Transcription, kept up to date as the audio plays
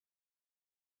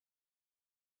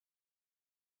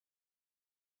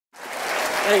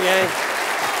Hey, gang.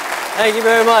 Thank you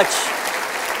very much.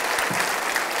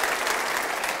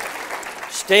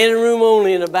 Standing room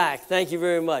only in the back. Thank you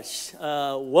very much.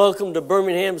 Welcome to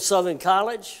Birmingham Southern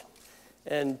College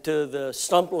and to the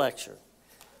Stump Lecture.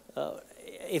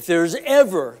 If there's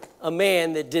ever a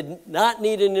man that did not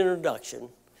need an introduction,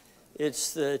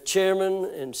 it's the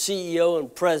chairman and CEO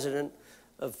and president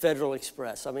of Federal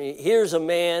Express. I mean, here's a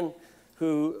man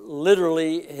who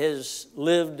literally has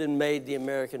lived and made the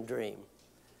American dream.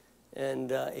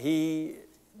 And he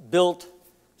built,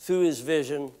 through his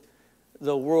vision,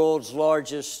 the world's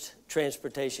largest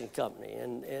transportation company.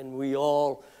 And we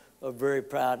all are very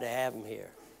proud to have him here.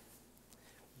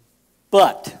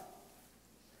 But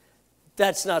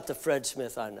that's not the Fred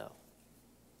Smith I know.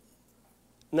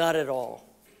 Not at all.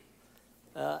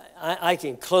 I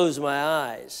can close my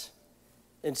eyes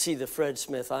and see the Fred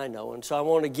Smith I know. And so I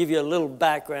want to give you a little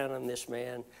background on this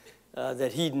man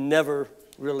that he'd never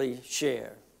really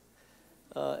share.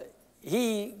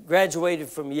 He graduated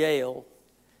from Yale,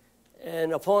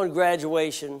 and upon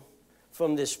graduation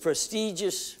from this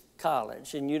prestigious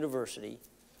college and university,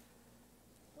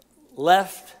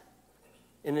 left,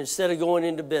 and instead of going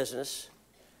into business,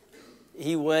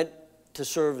 he went to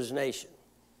serve his nation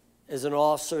as an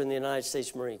officer in the United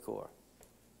States Marine Corps.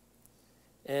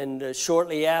 And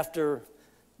shortly after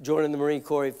joining the Marine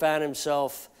Corps, he found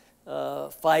himself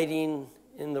fighting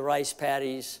in the rice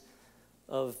paddies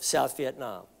of South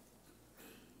Vietnam,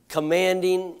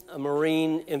 commanding a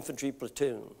Marine infantry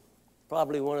platoon,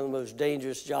 probably one of the most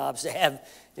dangerous jobs to have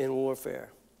in warfare.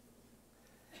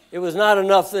 It was not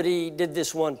enough that he did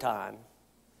this one time,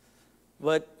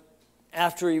 but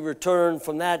after he returned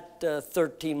from that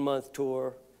 13-month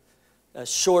tour, a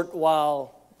short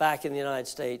while back in the United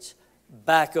States,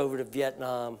 back over to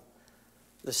Vietnam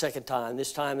the second time,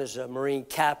 this time as a Marine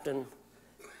captain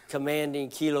commanding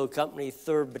Kilo Company,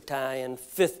 3rd Battalion,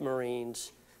 5th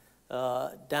Marines,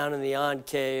 down in the An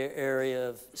Khe area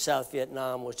of South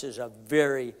Vietnam, which is a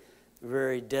very,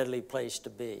 very deadly place to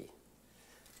be.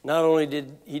 Not only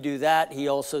did he do that, he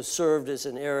also served as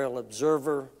an aerial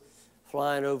observer,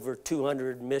 flying over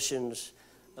 200 missions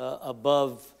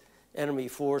above enemy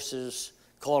forces,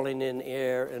 calling in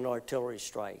air and artillery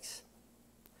strikes.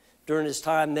 During his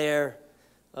time there,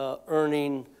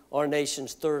 earning our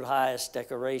nation's 3rd highest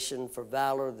decoration for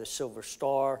valor, the Silver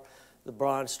Star, the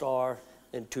Bronze Star,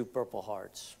 and 2 Purple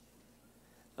Hearts.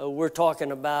 We're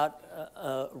talking about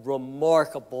a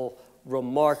remarkable,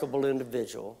 remarkable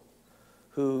individual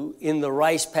who, in the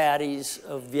rice paddies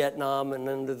of Vietnam and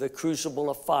under the crucible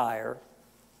of fire,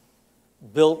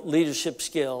 built leadership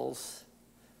skills,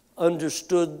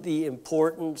 understood the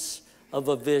importance of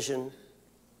a vision,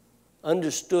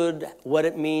 understood what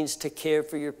it means to care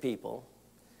for your people,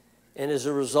 and as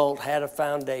a result had a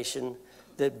foundation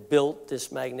that built this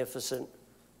magnificent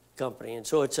company. And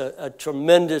so it's a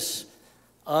tremendous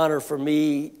honor for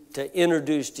me to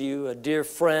introduce to you a dear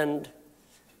friend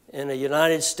and a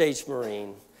United States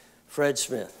Marine, Fred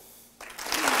Smith.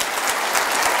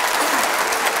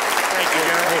 Thank you,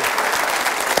 Gary.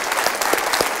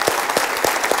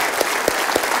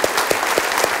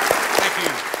 Thank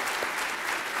you.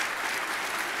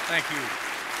 Thank you.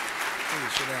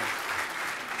 Please sit down.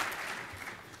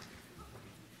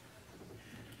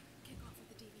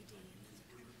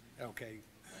 Okay.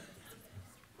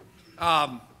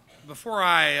 Before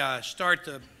I start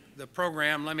the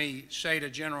program, let me say to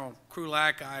General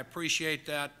Krulak, I appreciate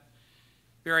that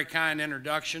very kind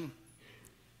introduction.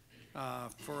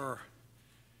 For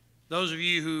those of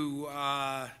you who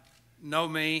know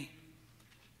me,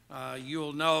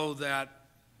 you'll know that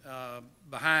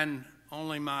behind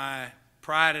only my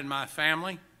pride in my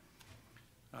family,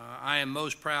 I am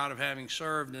most proud of having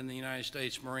served in the United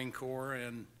States Marine Corps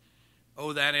and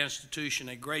owe that institution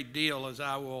a great deal, as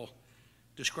I will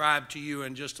describe to you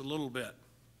in just a little bit.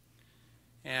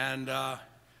 And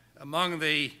among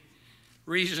the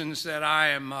reasons that I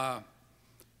am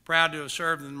proud to have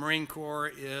served in the Marine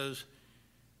Corps is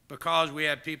because we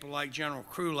have people like General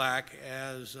Krulak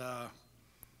as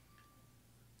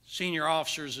senior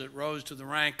officers that rose to the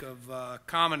rank of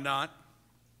commandant,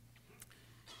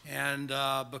 and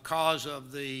because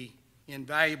of the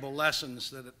invaluable lessons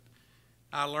that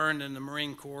I learned in the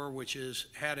Marine Corps, which has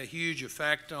had a huge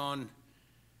effect on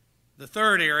the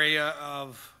third area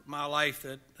of my life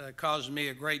that causes me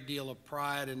a great deal of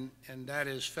pride, and that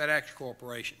is FedEx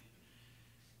Corporation.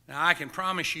 Now, I can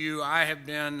promise you I have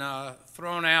been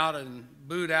thrown out and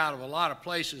booed out of a lot of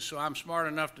places, so I'm smart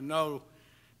enough to know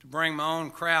to bring my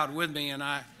own crowd with me, and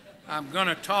I'm going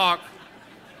to talk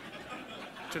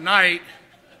tonight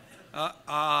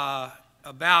about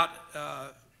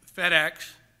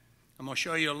FedEx. I'm going to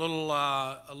show you a little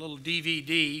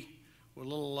DVD with a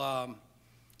little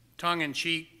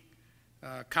tongue-in-cheek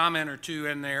comment or two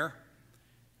in there.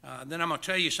 Then I'm going to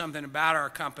tell you something about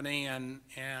our company and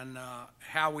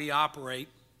how we operate.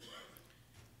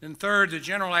 Then third, the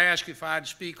general asked if I'd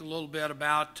speak a little bit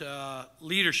about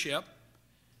leadership.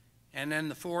 And then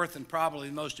the fourth and probably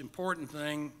the most important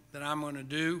thing that I'm going to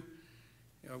do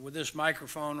with this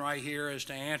microphone right here is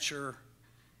to answer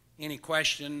any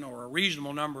question or a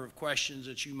reasonable number of questions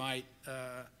that you might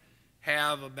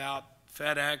have about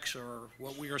FedEx or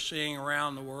what we are seeing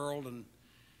around the world, and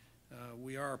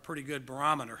we are a pretty good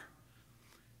barometer.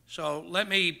 So let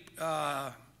me,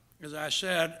 as I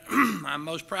said, I'm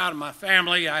most proud of my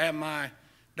family. I have my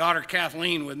daughter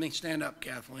Kathleen with me. Stand up,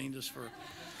 Kathleen, just for...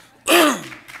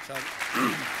 so,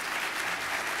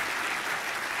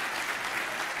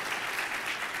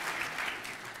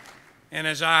 and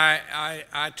as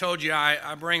I told you,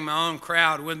 I bring my own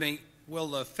crowd with me. Will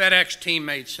the FedEx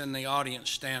teammates in the audience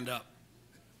stand up?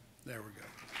 There we go.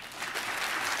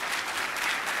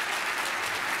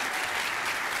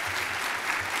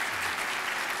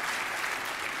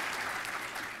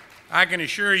 I can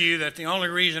assure you that the only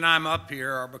reason I'm up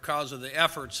here are because of the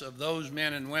efforts of those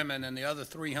men and women and the other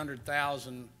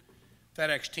 300,000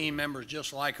 FedEx team members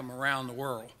just like them around the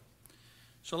world.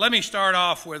 So let me start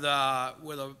off with a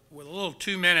little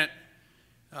 2-minute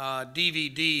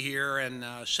DVD here and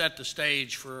set the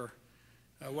stage for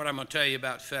what I'm going to tell you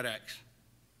about FedEx.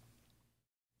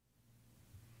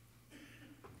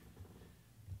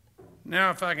 Now,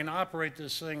 if I can operate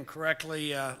this thing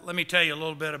correctly, let me tell you a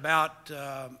little bit about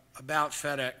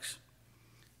FedEx.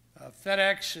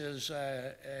 FedEx is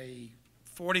a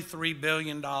 $43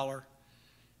 billion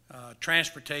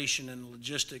transportation and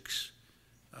logistics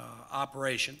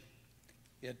operation.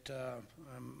 I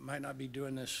might not be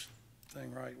doing this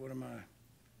thing right. What am I?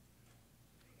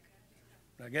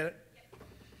 Did I get it?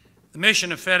 The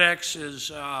mission of FedEx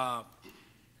is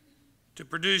to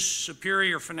produce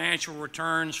superior financial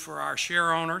returns for our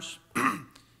share owners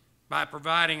by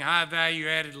providing high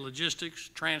value-added logistics,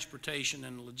 transportation,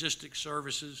 and logistics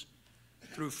services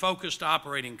through focused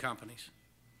operating companies.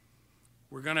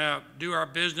 We're going to do our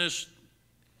business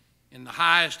in the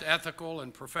highest ethical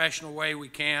and professional way we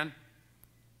can.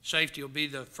 Safety will be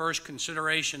the first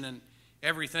consideration in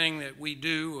everything that we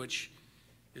do, which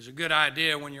is a good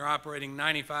idea when you're operating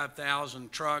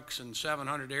 95,000 trucks and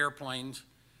 700 airplanes.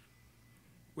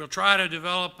 We'll try to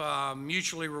develop a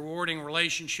mutually rewarding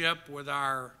relationship with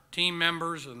our team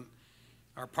members and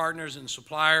our partners and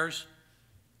suppliers,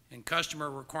 and customer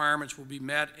requirements will be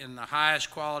met in the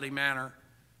highest quality manner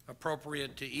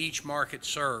appropriate to each market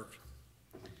served.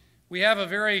 We have a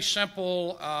very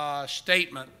simple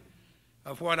statement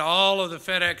of what all of the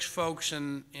FedEx folks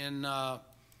in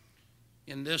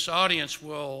this audience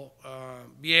will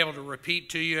be able to repeat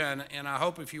to you, and I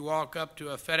hope if you walk up to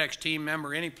a FedEx team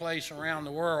member any place around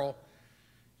the world,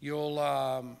 you'll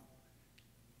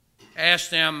ask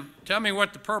them, tell me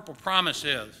what the Purple Promise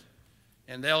is,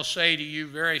 and they'll say to you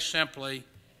very simply,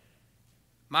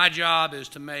 my job is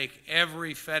to make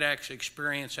every FedEx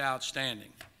experience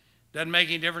outstanding. Doesn't make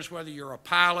any difference whether you're a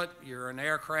pilot, you're an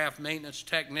aircraft maintenance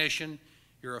technician,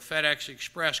 you're a FedEx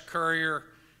Express courier,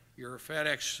 you're a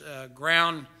FedEx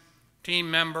ground team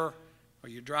member, or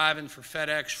you're driving for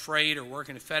FedEx Freight or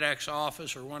working at FedEx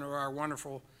office or one of our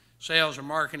wonderful sales or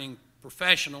marketing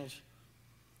professionals.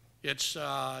 It's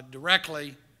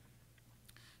directly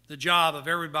the job of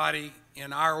everybody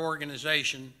in our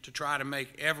organization to try to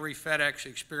make every FedEx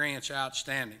experience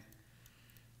outstanding.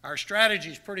 Our strategy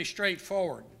is pretty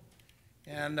straightforward,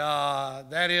 and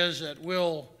that is that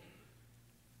we'll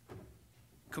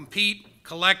compete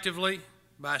collectively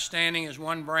by standing as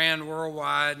one brand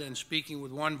worldwide and speaking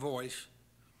with one voice.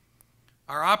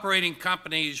 Our operating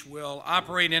companies will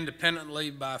operate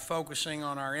independently by focusing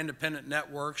on our independent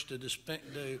networks to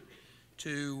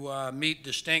meet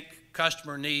distinct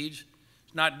customer needs.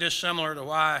 It's not dissimilar to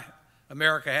why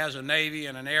America has a Navy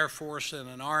and an Air Force and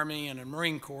an Army and a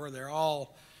Marine Corps. They're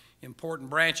all important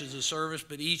branches of service,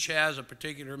 but each has a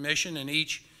particular mission and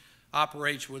each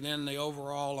operates within the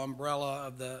overall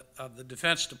umbrella of the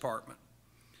Defense Department.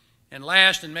 And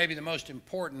last, and maybe the most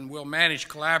important, we'll manage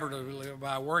collaboratively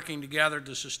by working together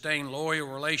to sustain loyal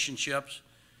relationships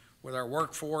with our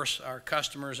workforce, our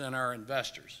customers, and our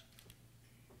investors.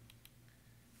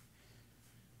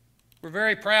 We're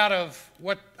very proud of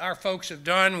what our folks have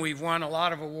done. We've won a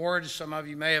lot of awards. Some of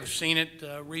you may have seen it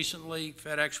recently.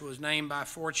 FedEx was named by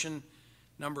Fortune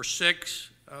number 6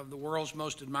 of the world's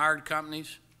most admired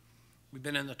companies. We've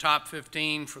been in the top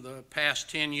 15 for the past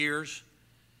 10 years.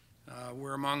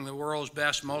 We're among the world's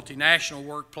best multinational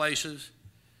workplaces.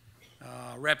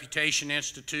 Reputation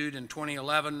Institute in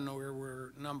 2011, where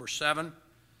we're number 7.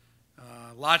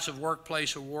 Lots of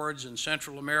workplace awards in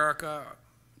Central America,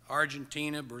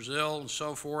 Argentina, Brazil, and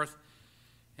so forth.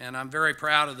 And I'm very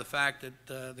proud of the fact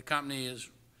that the company has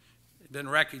been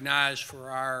recognized for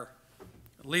our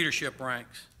leadership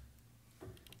ranks.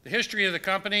 The history of the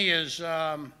company is,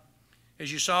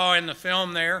 as you saw in the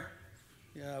film there,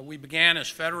 we began as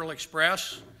Federal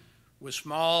Express with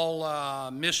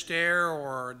small Mistair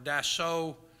or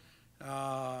Dassault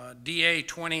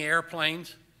DA-20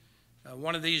 airplanes.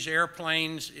 One of these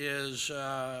airplanes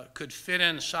could fit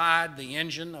inside the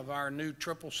engine of our new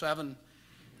 777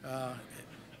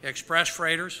 express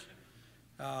freighters.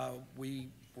 We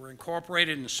were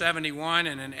incorporated in '71,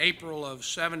 and in April of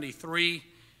 '73,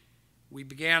 we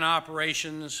began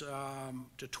operations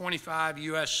to 25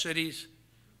 U.S. cities,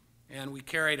 and we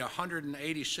carried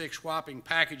 186 whopping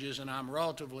packages, and I'm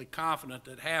relatively confident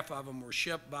that half of them were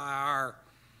shipped by our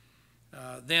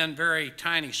then very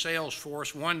tiny sales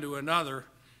force, one to another,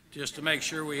 just to make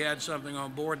sure we had something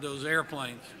on board those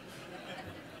airplanes.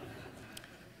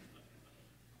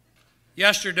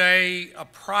 Yesterday,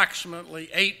 approximately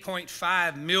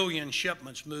 8.5 million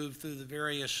shipments moved through the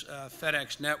various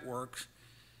FedEx networks,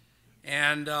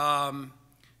 and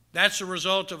that's a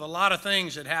result of a lot of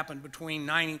things that happened between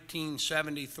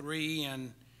 1973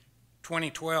 and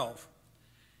 2012.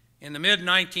 In the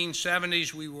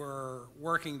mid-1970s, we were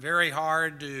working very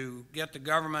hard to get the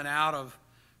government out of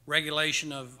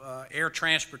regulation of air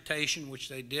transportation, which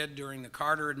they did during the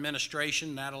Carter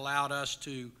administration. That allowed us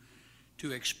to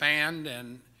expand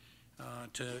and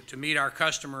to meet our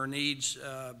customer needs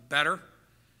better.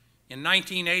 In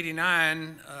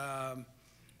 1989,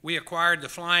 we acquired the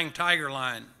Flying Tiger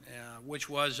line, which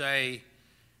was a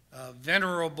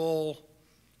venerable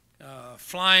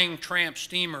flying tramp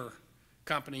steamer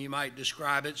company, you might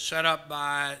describe it, set up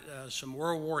by some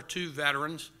World War II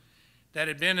veterans that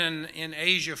had been in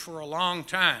Asia for a long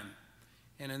time.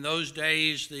 And in those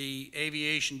days, the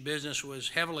aviation business was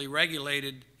heavily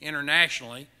regulated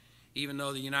internationally, even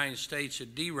though the United States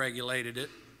had deregulated it.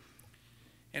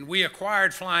 And we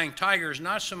acquired Flying Tigers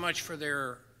not so much for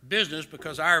their business,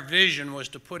 because our vision was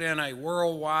to put in a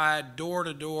worldwide,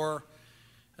 door-to-door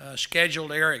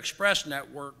scheduled air express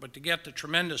network, but to get the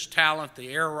tremendous talent, the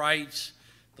air rights,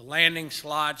 the landing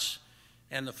slots,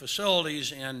 and the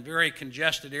facilities in very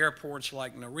congested airports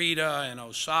like Narita and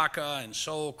Osaka and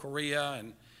Seoul, Korea,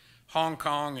 and Hong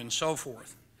Kong, and so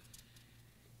forth.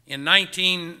 In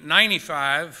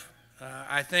 1995,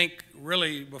 I think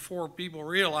really before people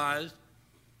realized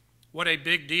what a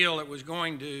big deal it was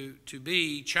going to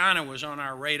be, China was on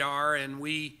our radar, and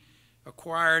we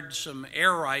acquired some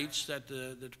air rights that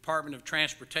the Department of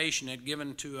Transportation had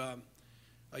given to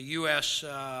a U.S.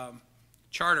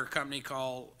 charter company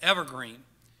called Evergreen.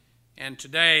 And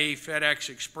today, FedEx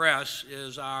Express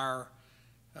is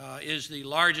the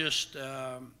largest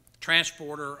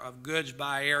transporter of goods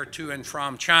by air to and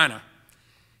from China.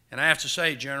 And I have to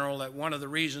say, General, that one of the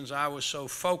reasons I was so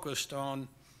focused on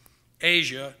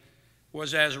Asia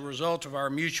was as a result of our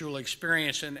mutual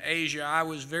experience in Asia. I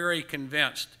was very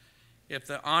convinced if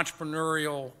the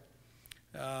entrepreneurial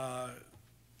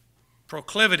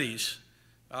proclivities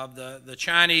of the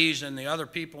Chinese and the other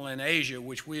people in Asia,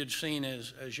 which we had seen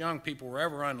as young people, were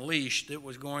ever unleashed, it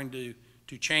was going to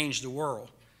change the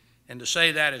world. And to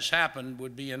say that has happened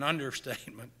would be an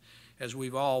understatement, as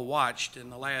we've all watched in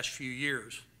the last few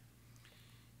years.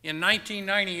 In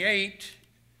 1998,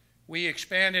 we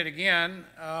expanded again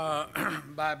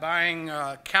by buying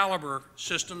Caliber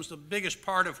Systems, the biggest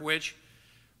part of which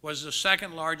was the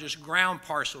second largest ground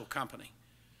parcel company.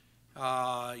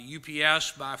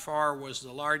 UPS by far was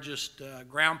the largest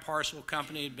ground parcel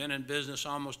company. It had been in business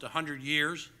almost 100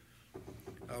 years.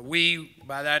 We,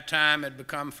 by that time, had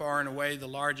become far and away the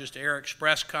largest air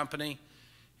express company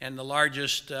and the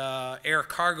largest air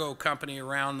cargo company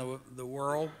around the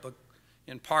world, but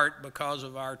in part because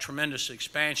of our tremendous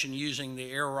expansion using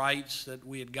the air rights that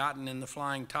we had gotten in the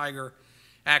Flying Tiger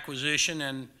acquisition,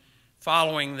 and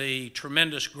following the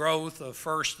tremendous growth of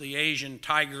first the Asian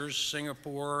Tigers,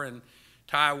 Singapore and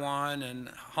Taiwan and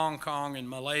Hong Kong and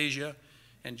Malaysia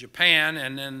and Japan,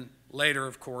 and then later,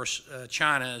 of course,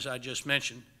 China, as I just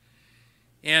mentioned.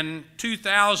 In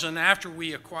 2000, after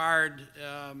we acquired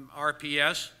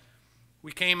RPS,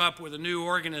 we came up with a new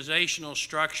organizational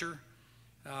structure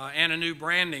and a new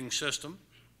branding system.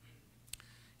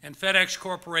 And FedEx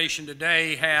Corporation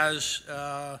today has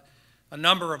a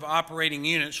number of operating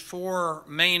units, 4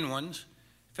 main ones: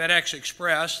 FedEx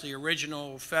Express, the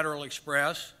original Federal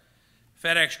Express;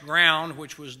 FedEx Ground,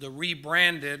 which was the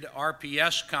rebranded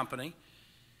RPS company;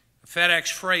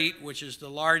 FedEx Freight, which is the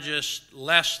largest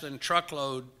less than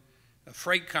truckload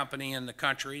freight company in the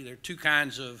country. There are two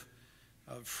kinds of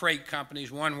freight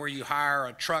companies, one where you hire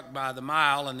a truck by the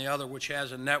mile and the other which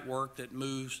has a network that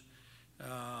moves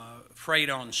freight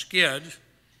on skids.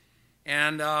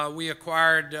 And we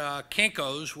acquired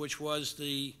Kinko's, which was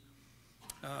the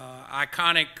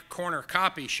iconic corner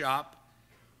copy shop,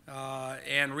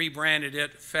 and rebranded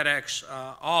it FedEx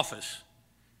Office.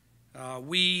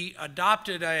 We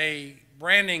adopted a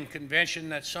branding convention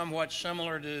that's somewhat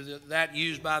similar to that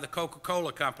used by the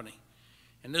Coca-Cola Company.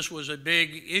 And this was a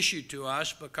big issue to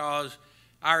us because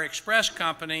our express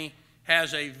company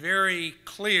has a very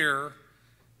clear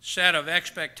set of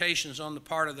expectations on the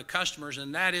part of the customers,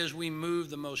 and that is we move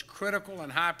the most critical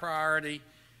and high priority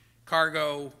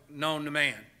cargo known to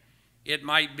man. It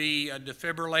might be a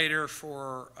defibrillator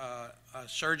for a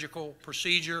surgical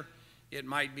procedure. It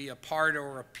might be a part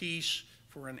or a piece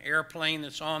for an airplane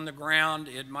that's on the ground.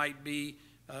 It might be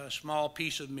a small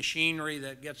piece of machinery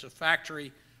that gets a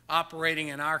factory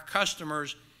operating, and our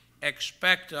customers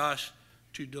expect us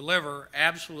to deliver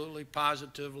absolutely,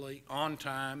 positively, on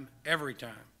time, every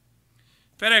time.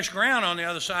 FedEx Ground, on the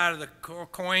other side of the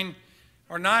coin,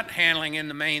 are not handling in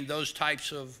the main those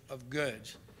types of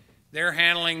goods. They're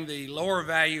handling the lower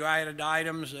value added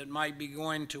items that might be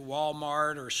going to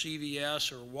Walmart or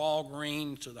CVS or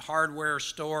Walgreens, to the hardware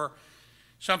store,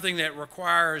 something that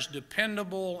requires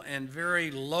dependable and very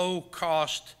low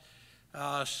cost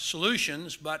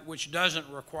solutions, but which doesn't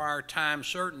require time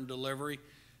certain delivery,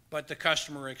 but the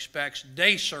customer expects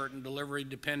day certain delivery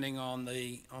depending on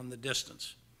the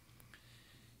distance.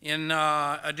 In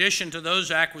addition to those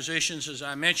acquisitions, as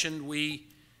I mentioned, we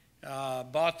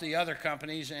bought the other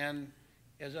companies, and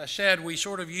as I said, we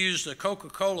sort of used the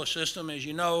Coca-Cola system. As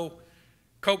you know,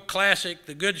 Coke Classic,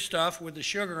 the good stuff with the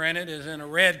sugar in it, is in a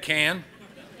red can.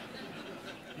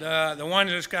 The one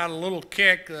that's got a little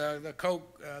kick,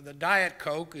 the Diet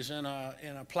Coke, is in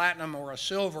a platinum or a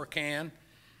silver can.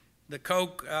 The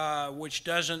Coke, which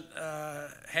doesn't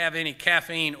have any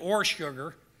caffeine or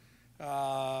sugar,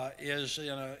 is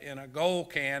in a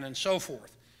gold can, and so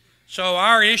forth. So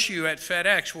our issue at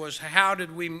FedEx was, how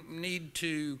did we need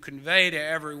to convey to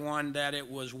everyone that it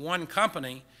was one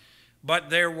company, but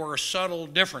there were subtle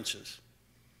differences.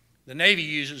 The Navy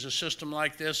uses a system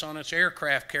like this on its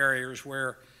aircraft carriers,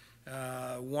 where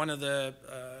one of the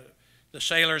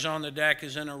sailors on the deck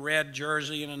is in a red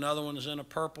jersey, and another one is in a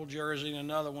purple jersey, and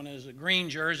another one is a green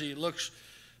jersey. It looks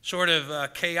sort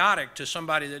of chaotic to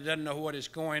somebody that doesn't know what is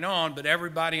going on, but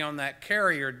everybody on that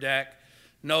carrier deck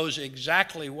knows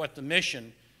exactly what the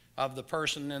mission of the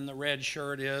person in the red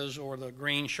shirt is, or the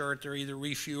green shirt. They're either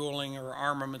refueling or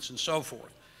armaments and so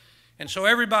forth. And so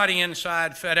everybody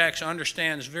inside FedEx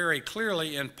understands very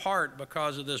clearly, in part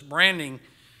because of this branding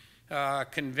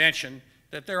convention,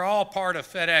 that they're all part of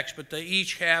FedEx, but they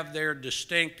each have their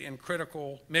distinct and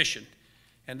critical mission.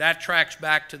 And that tracks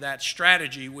back to that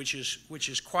strategy, which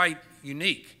is quite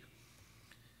unique.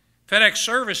 FedEx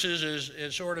Services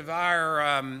is sort of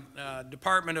our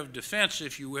Department of Defense,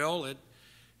 if you will. It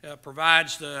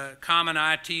provides the common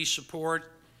IT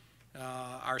support.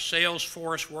 Our sales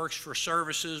force works for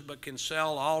services but can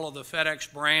sell all of the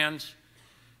FedEx brands.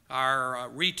 Our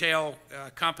retail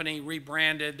company,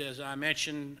 rebranded, as I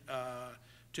mentioned,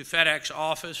 to FedEx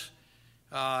Office,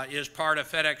 is part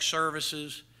of FedEx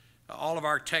Services. All of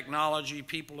our technology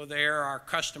people are there. Our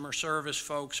customer service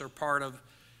folks are part of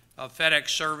FedEx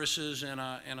Services in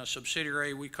a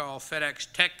subsidiary we call FedEx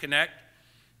Tech Connect,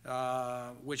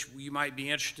 which you might be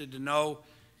interested to know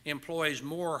employs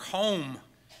more home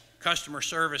customer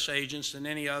service agents than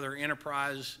any other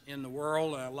enterprise in the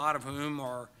world, a lot of whom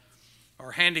are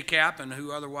handicapped and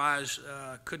who otherwise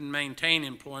couldn't maintain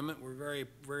employment. We're very,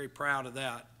 very proud of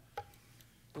that.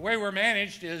 The way we're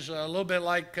managed is a little bit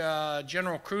like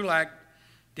General Krulak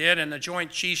did in the Joint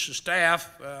Chiefs of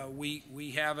Staff.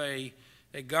 We have a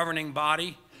governing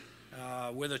body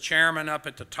with a chairman up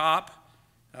at the top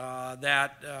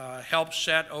that helps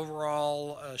set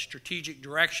overall strategic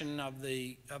direction of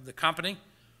the company.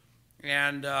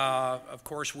 And of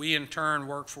course, we in turn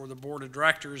work for the board of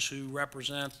directors, who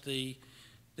represent the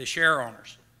share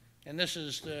owners. And this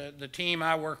is the team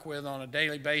I work with on a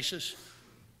daily basis.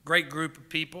 Great group of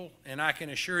people, and I can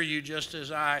assure you, just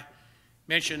as I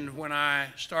mentioned when I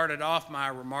started off my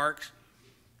remarks,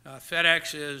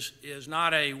 FedEx is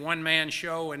not a one-man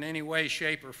show in any way,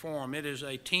 shape, or form. It is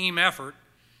a team effort,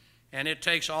 and it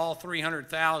takes all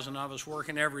 300,000 of us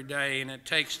working every day, and it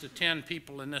takes the 10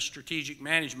 people in this strategic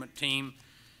management team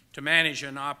to manage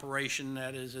an operation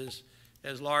that is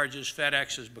as large as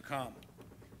FedEx has become.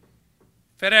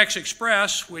 FedEx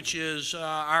Express, which is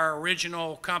our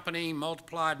original company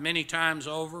multiplied many times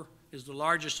over, is the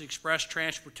largest express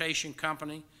transportation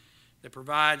company that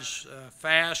provides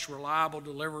fast, reliable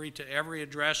delivery to every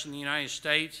address in the United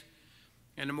States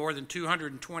and to more than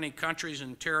 220 countries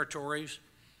and territories.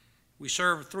 We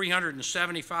serve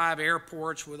 375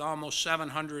 airports with almost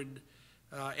 700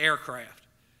 aircraft.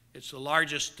 It's the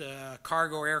largest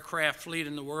cargo aircraft fleet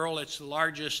in the world. It's the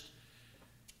largest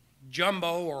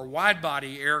jumbo or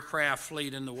wide-body aircraft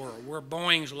fleet in the world. We're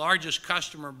Boeing's largest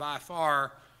customer by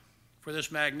far for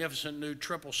this magnificent new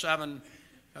 777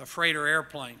 freighter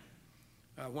airplane.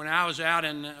 When I was out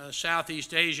in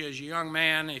Southeast Asia as a young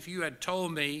man, if you had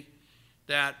told me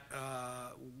that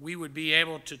we would be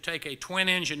able to take a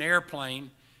twin-engine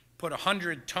airplane, put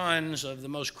 100 tons of the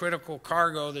most critical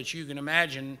cargo that you can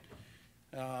imagine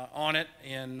on it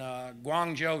in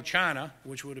Guangzhou, China,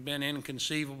 which would have been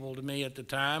inconceivable to me at the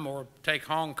time, or take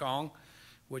Hong Kong,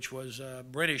 which was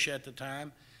British at the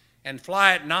time, and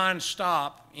fly it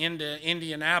nonstop into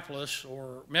Indianapolis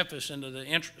or Memphis into the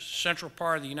central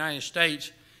part of the United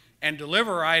States and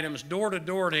deliver items door to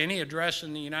door to any address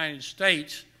in the United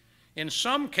States, in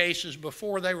some cases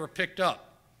before they were picked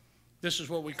up. This is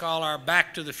what we call our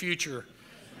Back to the Future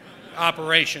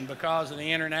operation because of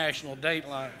the international date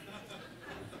line.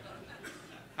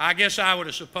 I guess I would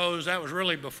have supposed that was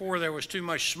really before there was too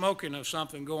much smoking of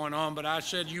something going on, but I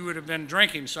said you would have been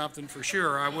drinking something for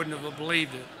sure. I wouldn't have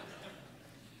believed it.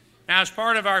 Now, as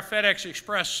part of our FedEx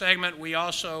Express segment, we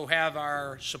also have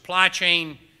our supply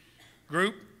chain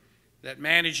group that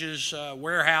manages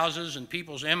warehouses and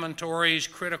people's inventories,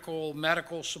 critical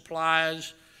medical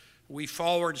supplies. We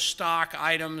forward stock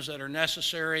items that are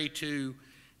necessary to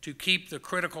keep the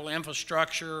critical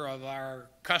infrastructure of our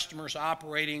customers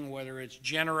operating, whether it's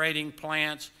generating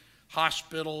plants,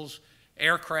 hospitals,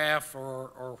 aircraft,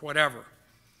 or whatever.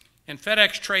 And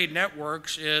FedEx Trade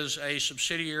Networks is a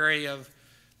subsidiary of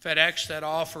FedEx that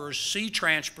offers sea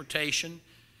transportation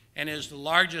and is the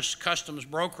largest customs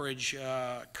brokerage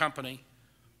company.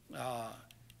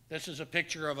 This is a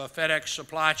picture of a FedEx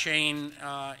supply chain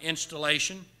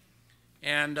installation.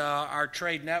 And our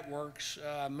trade networks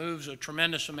moves a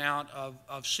tremendous amount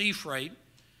of sea freight,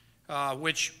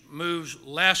 which moves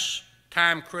less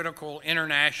time-critical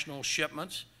international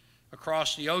shipments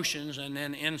across the oceans and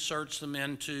then inserts them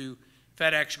into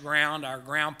FedEx Ground, our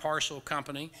ground parcel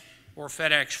company, or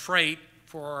FedEx Freight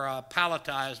for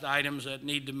palletized items that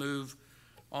need to move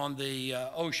on the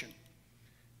ocean.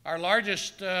 Our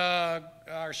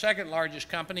second largest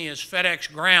company is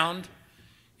FedEx Ground.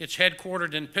 It's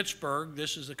headquartered in Pittsburgh.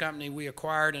 This is the company we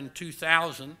acquired in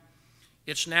 2000.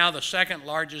 It's now the second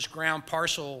largest ground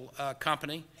parcel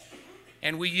company.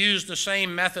 And we use the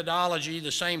same methodology,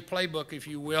 the same playbook, if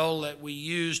you will, that we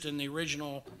used in the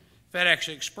original FedEx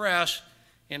Express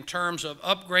in terms of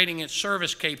upgrading its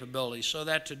service capabilities so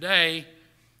that today,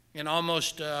 in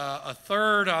almost a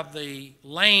third of the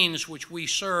lanes which we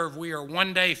serve, we are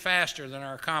 1 day faster than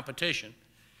our competition.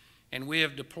 And we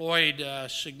have deployed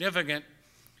significant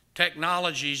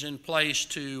technologies in place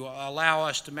to allow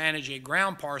us to manage a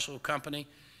ground parcel company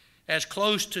as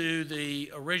close to the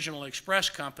original express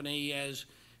company as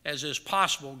is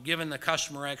possible, given the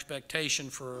customer expectation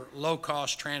for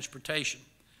low-cost transportation.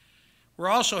 We're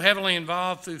also heavily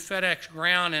involved through FedEx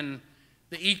Ground in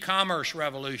the e-commerce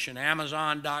revolution,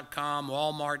 Amazon.com,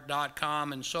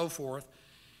 Walmart.com, and so forth,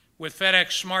 with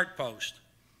FedEx SmartPost.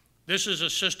 This is a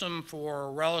system for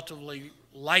relatively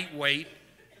lightweight,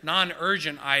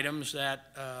 non-urgent items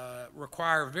that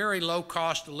require very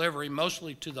low-cost delivery,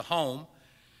 mostly to the home.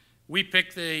 We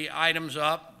pick the items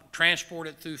up, transport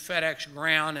it through FedEx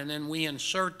Ground, and then we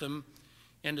insert them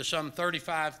into some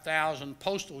 35,000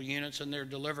 postal units, and they're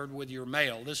delivered with your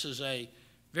mail. This is a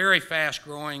very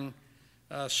fast-growing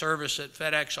service that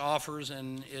FedEx offers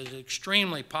and is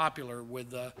extremely popular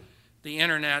with the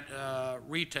internet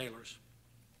retailers.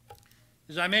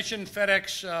 As I mentioned,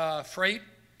 FedEx Freight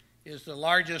is the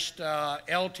largest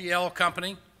LTL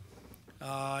company.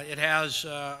 It has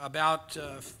about,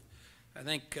 I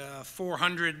think,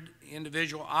 400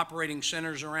 individual operating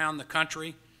centers around the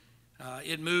country.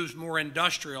 It moves more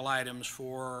industrial items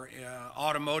for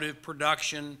automotive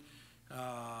production,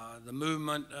 the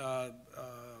movement of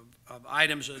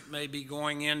items that may be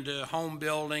going into home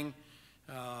building,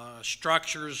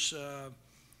 structures,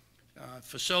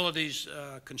 facilities,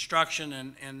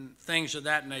 construction, and things of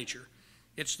that nature.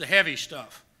 It's the heavy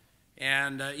stuff.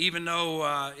 And even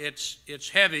though it's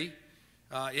heavy,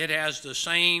 it has the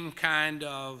same kind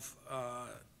of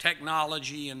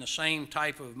technology and the same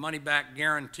type of money-back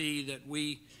guarantee that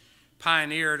we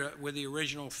pioneered with the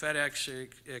original FedEx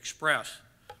Express.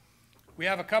 We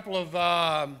have a couple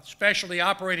of specialty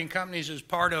operating companies as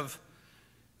part of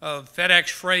FedEx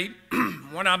Freight.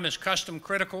 One of them is Custom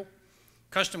Critical.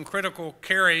 Custom Critical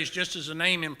carries, just as the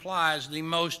name implies, the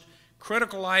most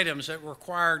critical items that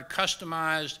required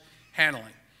customized handling.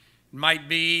 It might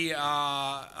be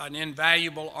an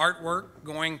invaluable artwork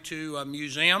going to a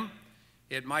museum.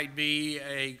 It might be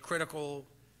a critical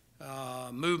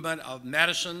movement of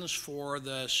medicines for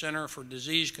the Center for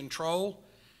Disease Control.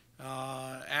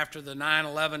 After the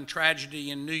 9/11 tragedy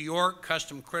in New York,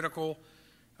 Custom Critical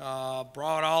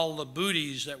brought all the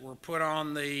booties that were put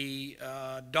on the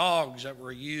dogs that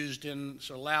were used and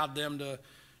so allowed them to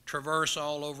traverse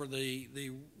all over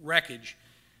the wreckage.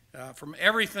 From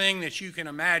everything that you can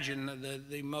imagine,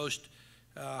 the most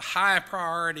high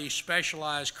priority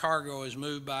specialized cargo is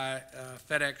moved by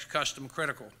FedEx Custom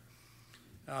Critical.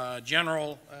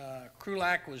 General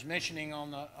Krulak was mentioning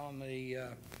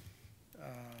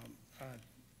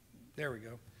there we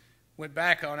go. Went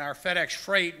back on our FedEx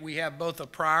Freight. We have both a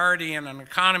priority and an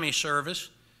economy service,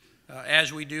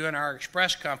 as we do in our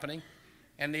express company.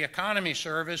 And the economy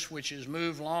service, which is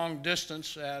moved long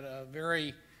distance at a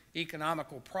very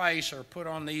economical price, are put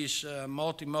on these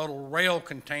multimodal rail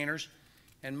containers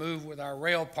and moved with our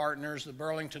rail partners, the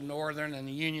Burlington Northern and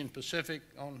the Union Pacific,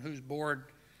 on whose board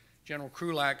General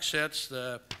Krulak sits,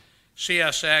 the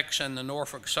CSX and the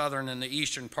Norfolk Southern in the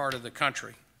eastern part of the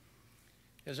country.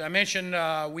 As I mentioned,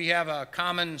 we have a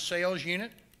common sales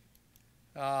unit,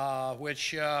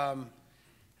 which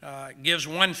gives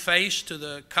one face to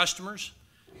the customers.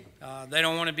 They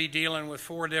don't want to be dealing with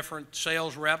 4 different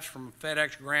sales reps from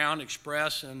FedEx Ground,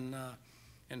 Express, and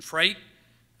Freight.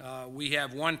 We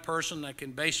have one person that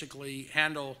can basically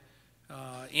handle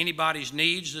anybody's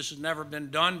needs. This has never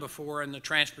been done before in the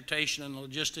transportation and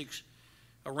logistics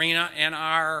arena, and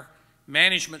our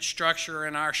management structure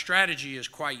and our strategy is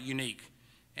quite unique.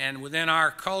 And within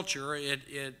our culture, it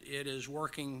is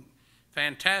working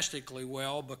fantastically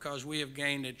well because we have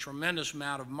gained a tremendous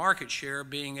amount of market share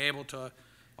being able to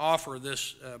offer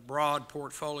this broad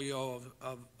portfolio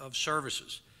of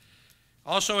services.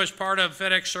 Also, as part of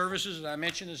FedEx Services, as I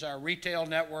mentioned, is our retail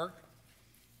network.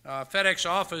 FedEx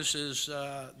Office is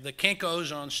the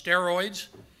Kinko's on steroids.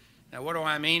 Now, what do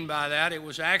I mean by that? It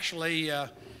was actually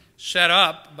set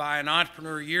up by an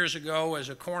entrepreneur years ago as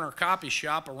a corner copy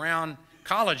shop around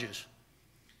colleges.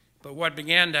 But what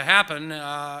began to happen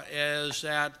is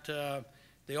that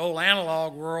the old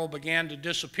analog world began to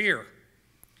disappear.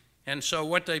 And so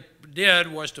what they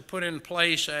did was to put in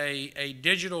place a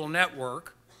digital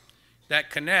network that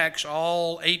connects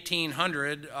all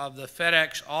 1,800 of the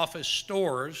FedEx Office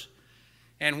stores,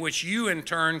 and which you in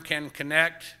turn can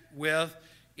connect with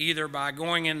either by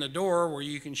going in the door where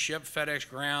you can ship FedEx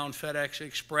Ground, FedEx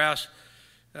Express,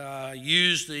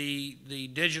 use the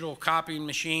digital copying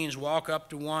machines, walk up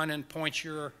to one and point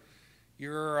your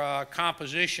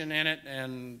composition in it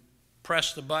and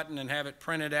press the button and have it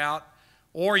printed out.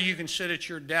 Or you can sit at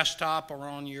your desktop or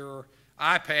on your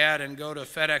iPad and go to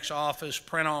FedEx Office,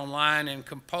 print online, and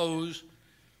compose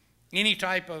any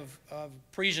type of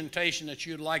presentation that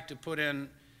you'd like to put in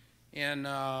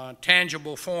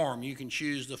tangible form. You can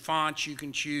choose the fonts, you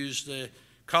can choose the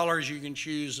colors, you can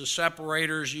choose the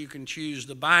separators, you can choose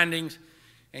the bindings,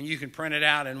 and you can print it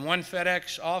out in one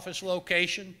FedEx Office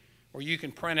location, or you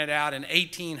can print it out in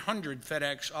 1,800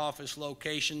 FedEx Office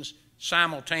locations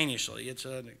simultaneously. It's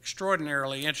an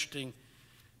extraordinarily interesting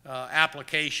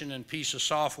application and piece of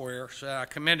software, so I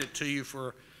commend it to you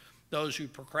for those who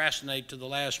procrastinate to the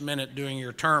last minute doing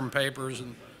your term papers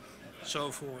and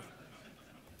so forth.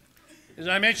 As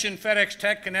I mentioned, FedEx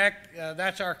Tech Connect,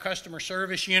 that's our customer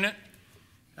service unit.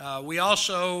 We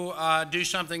also do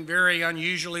something very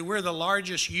unusually. We're the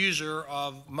largest user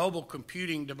of mobile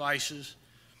computing devices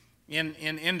in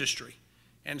industry.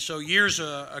 And so years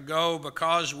ago,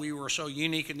 because we were so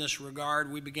unique in this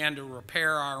regard, we began to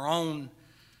repair our own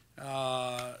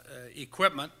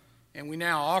equipment, and we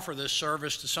now offer this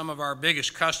service to some of our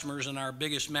biggest customers and our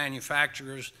biggest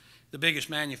manufacturers. The biggest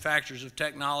manufacturers of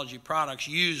technology products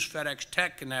use FedEx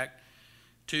Tech Connect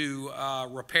to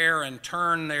repair and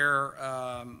turn their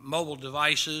mobile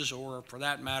devices, or for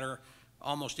that matter,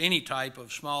 almost any type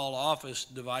of small office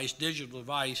device, digital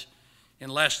device, in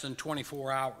less than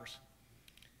 24 hours.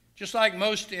 Just like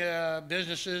most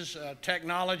businesses,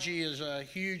 technology is a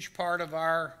huge part of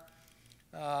our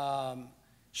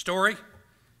story.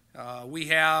 We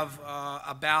have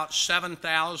about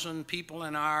 7,000 people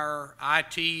in our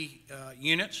IT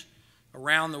units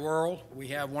around the world. We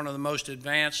have one of the most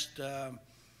advanced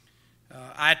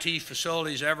IT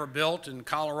facilities ever built in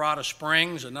Colorado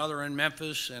Springs, another in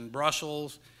Memphis and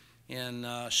Brussels, in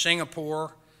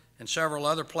Singapore, and several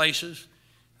other places.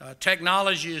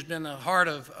 Technology has been the heart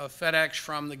of FedEx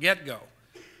from the get-go,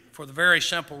 for the very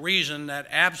simple reason that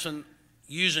absent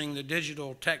using the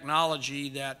digital technology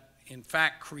that in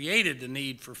fact created the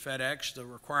need for FedEx, the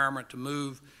requirement to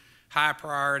move high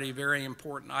priority, very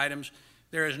important items,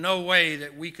 there is no way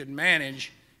that we could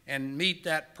manage and meet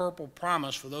that purple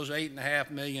promise for those 8.5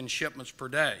 million shipments per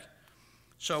day.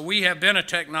 So we have been a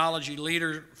technology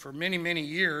leader for many, many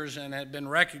years and have been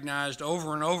recognized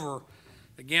over and over.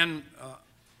 Again,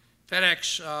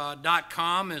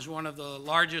 FedEx.com is one of the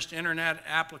largest internet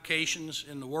applications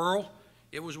in the world.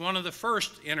 It was one of the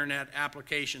first internet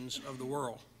applications of the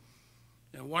world.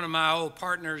 And one of my old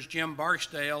partners, Jim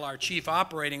Barksdale, our chief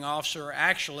operating officer,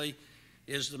 actually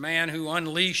is the man who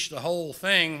unleashed the whole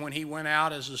thing when he went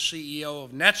out as the CEO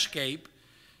of Netscape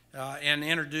and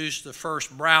introduced the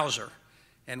first browser.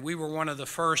 And we were one of the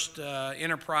first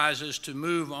enterprises to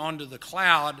move onto the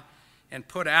cloud and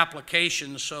put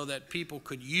applications so that people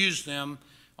could use them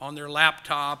on their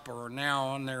laptop or now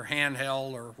on their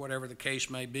handheld or whatever the case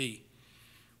may be.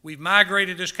 We've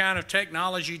migrated this kind of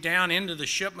technology down into the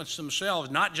shipments themselves,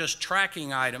 not just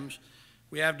tracking items.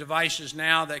 We have devices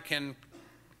now that can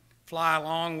fly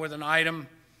along with an item.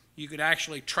 You could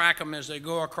actually track them as they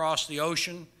go across the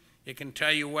ocean. It can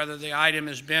tell you whether the item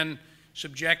has been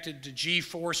subjected to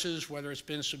G-forces, whether it's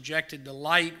been subjected to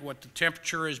light, what the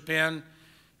temperature has been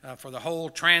for the whole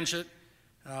transit.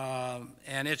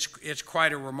 And it's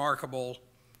quite a remarkable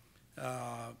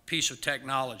piece of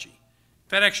technology.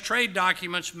 FedEx trade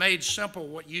documents made simple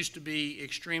what used to be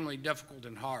extremely difficult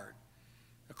and hard.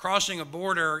 Crossing a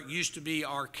border used to be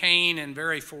arcane and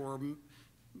very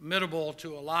formidable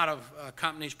to a lot of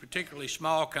companies, particularly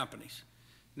small companies.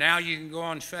 Now you can go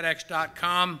on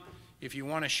FedEx.com if you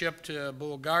want to ship to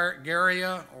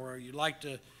Bulgaria or you'd like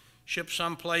to ship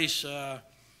someplace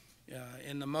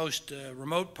in the most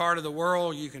remote part of the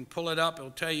world. You can pull it up.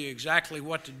 It'll tell you exactly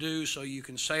what to do so you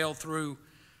can sail through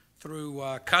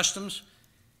customs.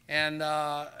 And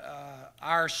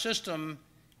our system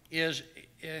is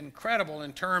incredible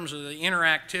in terms of the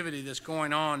interactivity that's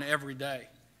going on every day.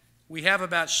 We have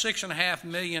about 6.5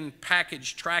 million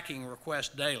package tracking requests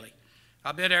daily.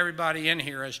 I bet everybody in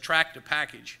here has tracked a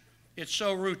package. It's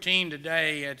so routine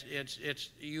today,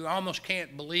 you almost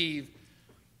can't believe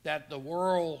that the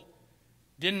world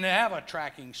didn't have a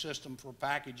tracking system for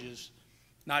packages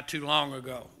not too long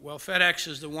ago. Well, FedEx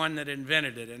is the one that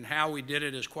invented it, and how we did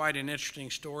it is quite an interesting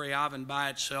story, even by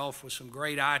itself, with some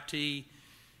great IT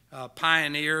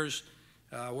pioneers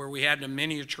where we had to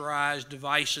miniaturize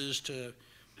devices to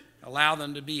allow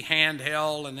them to be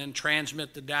handheld and then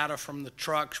transmit the data from the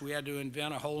trucks. We had to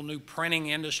invent a whole new printing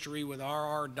industry with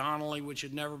R.R. Donnelley, which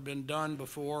had never been done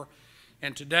before.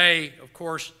 And today, of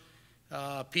course,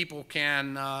 people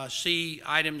can see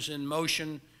items in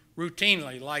motion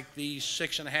routinely, like these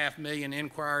 6.5 million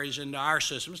inquiries into our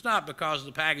system. It's not because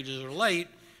the packages are late.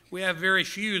 We have very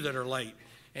few that are late,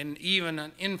 and even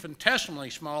an infinitesimally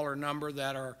smaller number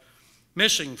that are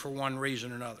missing for one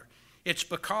reason or another. It's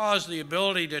because the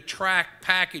ability to track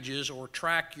packages or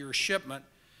track your shipment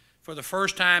for the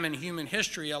first time in human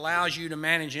history allows you to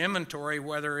manage inventory,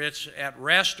 whether it's at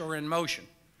rest or in motion.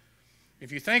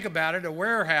 If you think about it, a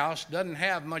warehouse doesn't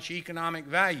have much economic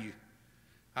value.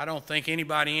 I don't think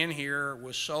anybody in here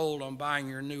was sold on buying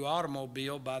your new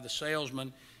automobile by the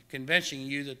salesman convincing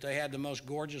you that they had the most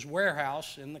gorgeous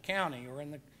warehouse in the county or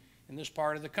in this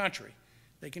part of the country.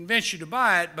 They convinced you to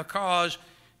buy it because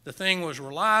the thing was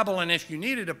reliable, and if you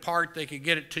needed a part, they could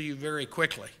get it to you very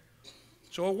quickly.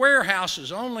 So a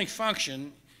warehouse's only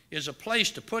function is a place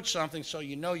to put something so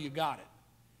you know you got it.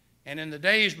 And in the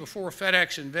days before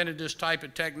FedEx invented this type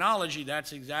of technology,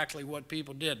 that's exactly what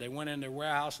people did. They went in their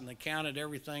warehouse and they counted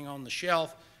everything on the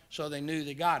shelf so they knew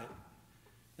they got it.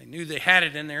 They knew they had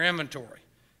it in their inventory.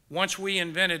 Once we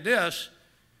invented this,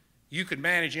 you could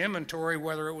manage inventory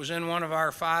whether it was in one of our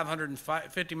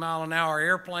 550-mile-an-hour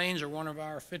airplanes or one of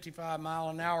our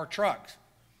 55-mile-an-hour trucks.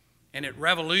 And it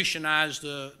revolutionized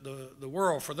the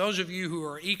world. For those of you who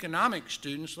are economic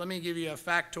students, let me give you a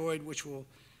factoid which will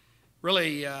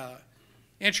really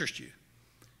interest you.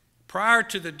 Prior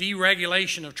to the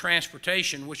deregulation of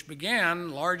transportation, which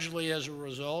began largely as a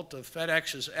result of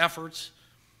FedEx's efforts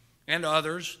and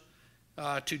others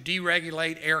to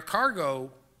deregulate air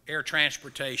cargo air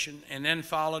transportation, and then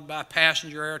followed by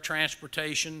passenger air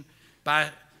transportation, by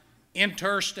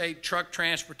interstate truck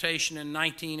transportation in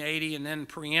 1980, and then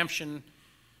preemption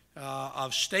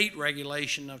of state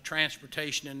regulation of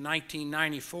transportation in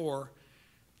 1994,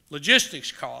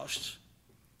 logistics costs,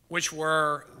 which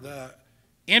were the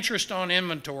interest on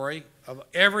inventory of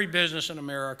every business in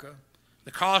America,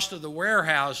 the cost of the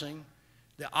warehousing,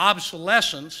 the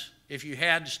obsolescence, if you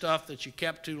had stuff that you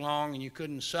kept too long and you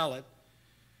couldn't sell it,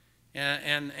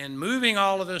 and moving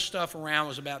all of this stuff around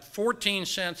was about 14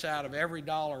 cents out of every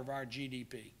dollar of our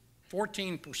GDP.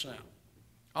 14%,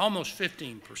 almost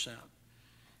 15%.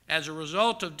 As a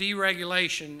result of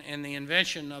deregulation and the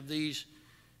invention of these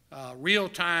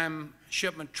real-time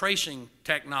shipment tracing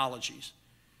technologies,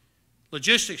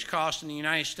 logistics costs in the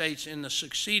United States in the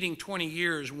succeeding 20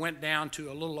 years went down to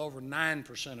a little over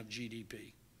 9% of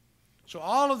GDP. So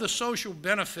all of the social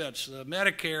benefits, the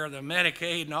Medicare, the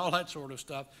Medicaid, and all that sort of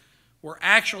stuff, were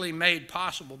actually made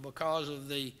possible because of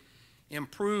the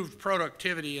improved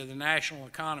productivity of the national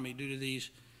economy due to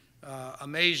these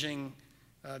amazing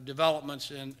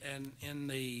developments in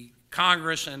the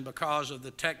Congress and because of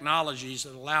the technologies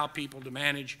that allow people to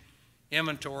manage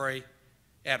inventory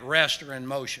at rest or in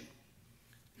motion.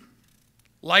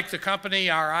 Like the company,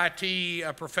 our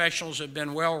IT professionals have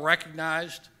been well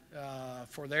recognized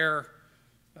for their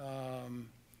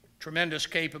tremendous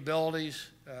capabilities.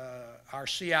 Our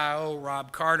CIO,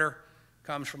 Rob Carter,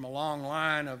 comes from a long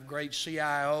line of great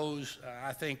CIOs.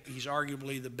 I think he's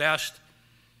arguably the best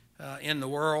in the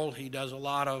world. He does a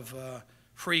lot of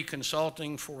free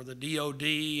consulting for the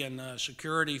DOD and the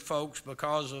security folks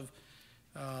because of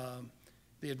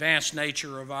the advanced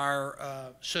nature of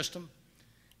our system.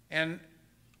 And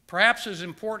perhaps as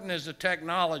important as the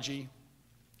technology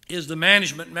is the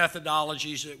management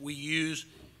methodologies that we use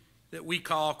that we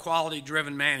call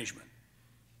quality-driven management.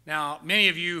 Now, many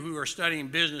of you who are studying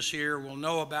business here will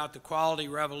know about the quality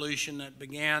revolution that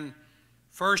began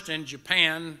first in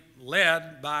Japan,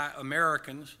 led by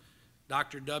Americans,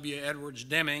 Dr. W. Edwards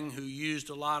Deming, who used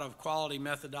a lot of quality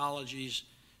methodologies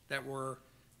that were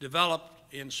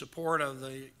developed in support of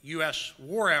the U.S.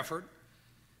 war effort,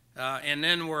 and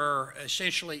then were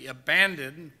essentially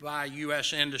abandoned by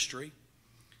U.S. industry,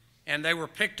 and they were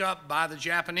picked up by the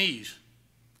Japanese.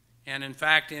 And in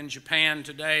fact, in Japan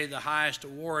today, the highest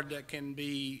award that can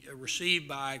be received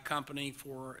by a company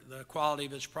for the quality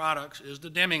of its products is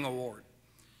the Deming Award.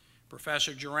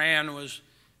 Professor Duran was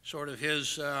sort of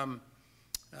his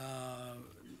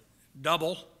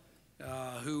double,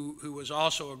 who was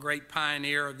also a great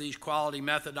pioneer of these quality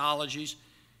methodologies.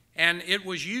 And it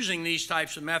was using these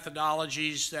types of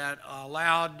methodologies that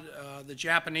allowed the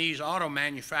Japanese auto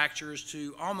manufacturers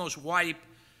to almost wipe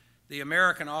the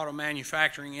American auto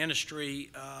manufacturing industry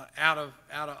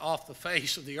off the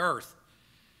face of the earth.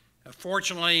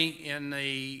 Fortunately, in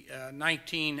the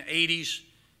 1980s,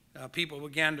 people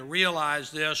began to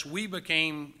realize this. We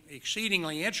became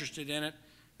exceedingly interested in it,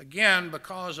 again,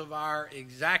 because of our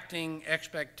exacting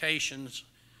expectations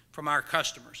from our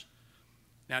customers.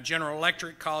 Now, General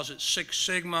Electric calls it Six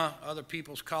Sigma. Other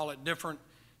people call it different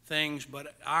things,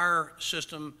 but our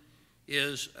system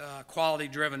is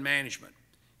quality-driven management.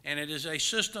 And it is a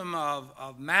system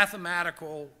of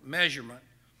mathematical measurement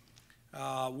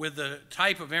with the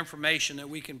type of information that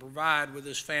we can provide with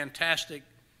this fantastic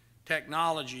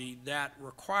technology that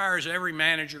requires every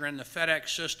manager in the FedEx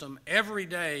system every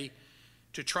day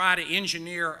to try to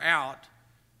engineer out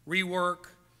rework,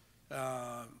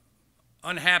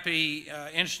 unhappy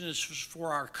incidents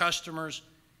for our customers.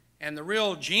 And the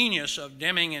real genius of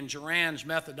Deming and Duran's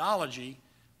methodology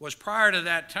was prior to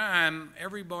that time,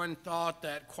 everyone thought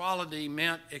that quality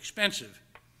meant expensive,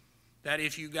 that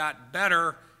if you got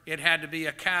better, it had to be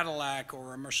a Cadillac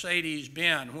or a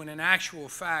Mercedes-Benz, when in actual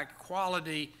fact,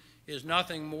 quality is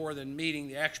nothing more than meeting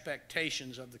the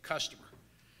expectations of the customer.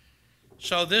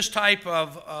 So this type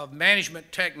of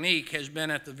management technique has been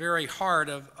at the very heart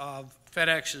of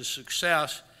FedEx's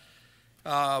success,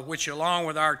 which along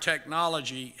with our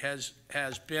technology has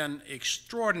been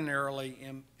extraordinarily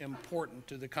important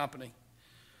to the company.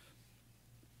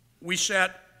 We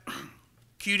set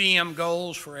QDM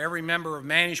goals for every member of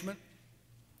management.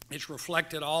 It's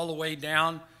reflected all the way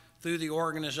down through the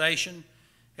organization.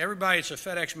 Everybody that's a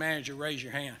FedEx manager, raise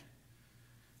your hand.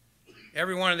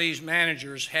 Every one of these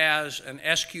managers has an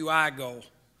SQI goal.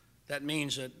 That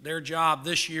means that their job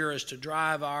this year is to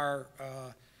drive our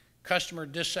customer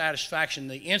dissatisfaction,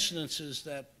 the incidences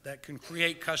that can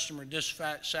create customer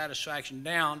dissatisfaction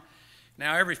down.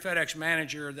 Now, every FedEx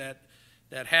manager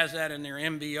that has that in their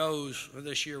MBOs for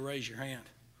this year, raise your hand.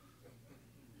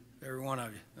 Every one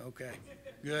of you. Okay,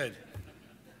 good.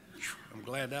 I'm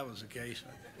glad that was the case.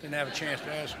 I didn't have a chance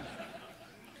to ask them.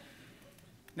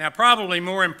 Now, probably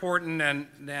more important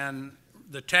than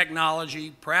the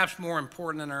technology, perhaps more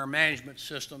important than our management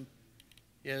system,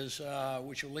 is,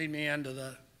 which will lead me into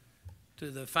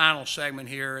the final segment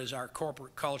here, is our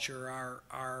corporate culture,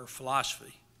 our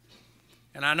philosophy.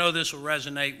 And I know this will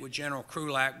resonate with General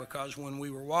Krulak, because when we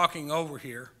were walking over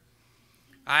here,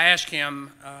 I asked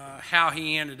him how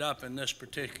he ended up in this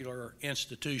particular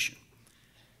institution,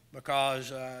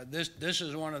 because this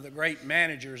is one of the great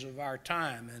managers of our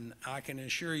time, and I can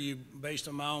assure you, based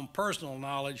on my own personal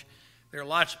knowledge, there are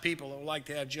lots of people that would like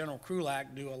to have General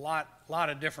Krulak do a lot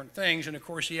of different things, and of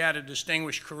course he had a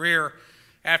distinguished career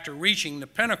after reaching the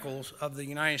pinnacles of the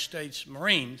United States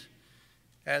Marines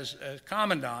as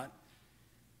Commandant.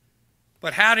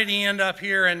 But how did he end up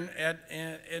here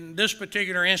in this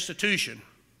particular institution?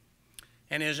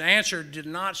 And his answer did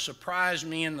not surprise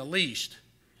me in the least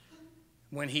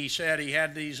when he said he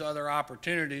had these other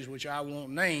opportunities, which I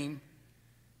won't name.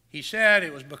 He said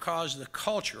it was because of the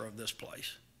culture of this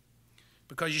place.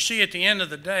 Because you see, at the end of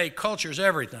the day, culture is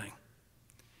everything.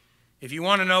 If you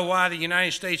want to know why the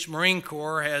United States Marine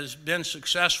Corps has been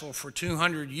successful for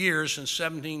 200 years, since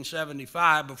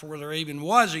 1775, before there even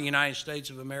was a United States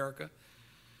of America,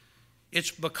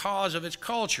 it's because of its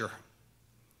culture.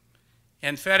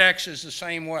 And FedEx is the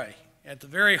same way. At the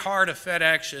very heart of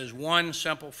FedEx is one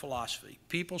simple philosophy: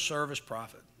 people, service,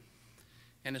 profit.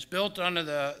 And it's built under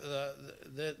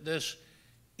this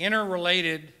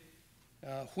interrelated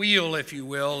wheel, if you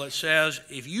will, that says,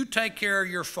 if you take care of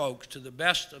your folks to the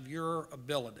best of your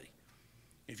ability,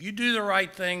 if you do the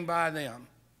right thing by them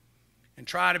and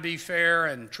try to be fair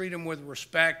and treat them with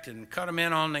respect and cut them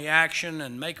in on the action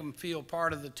and make them feel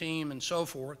part of the team and so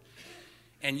forth,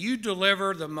 and you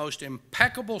deliver the most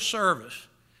impeccable service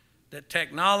that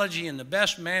technology and the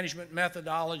best management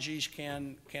methodologies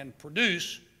can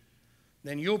produce,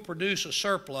 then you'll produce a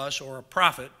surplus or a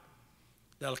profit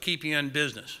that'll keep you in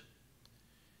business.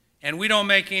 And we don't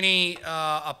make any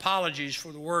apologies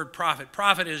for the word profit.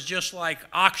 Profit is just like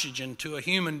oxygen to a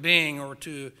human being or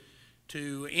to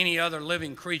any other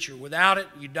living creature. Without it,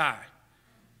 you die.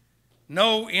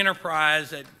 No enterprise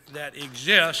that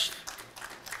exists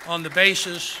on the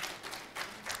basis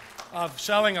of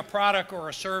selling a product or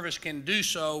a service can do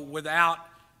so without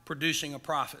producing a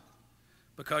profit,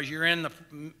 because you're in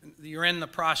the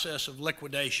process of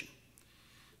liquidation.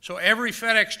 So every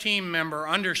FedEx team member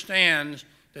understands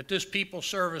that this people,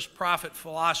 service, profit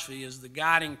philosophy is the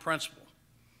guiding principle.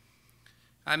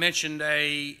 I mentioned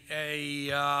a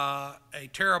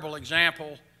terrible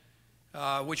example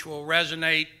which will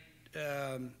resonate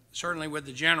certainly with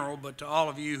the general, but to all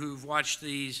of you who've watched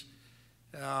these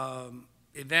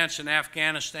events in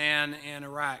Afghanistan and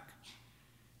Iraq.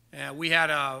 We had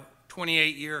a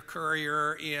 28-year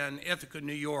courier in Ithaca,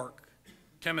 New York,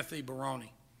 Timothy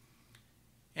Baroni,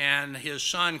 and his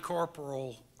son,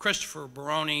 Corporal Christopher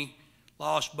Baroni,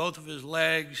 lost both of his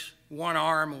legs, one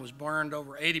arm, and was burned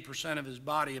over 80% of his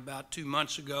body about 2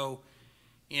 months ago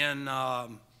in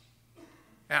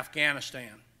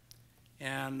Afghanistan.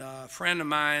 And a friend of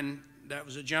mine that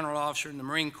was a general officer in the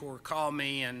Marine Corps called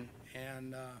me and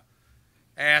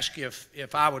asked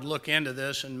if I would look into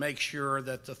this and make sure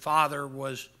that the father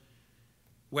was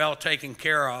well taken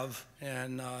care of,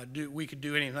 and we could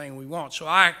do anything we want. So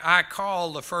I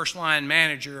called the first line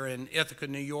manager in Ithaca,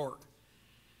 New York,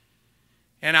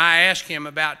 and I asked him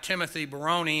about Timothy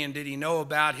Baroni and did he know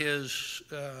about his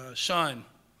son.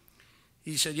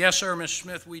 He said, "Yes, sir, Mr.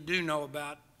 Smith, we do know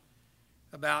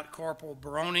about Corporal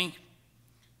Baroni.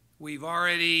 We've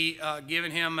already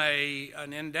given him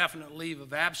an indefinite leave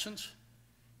of absence.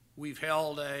 We've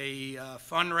held a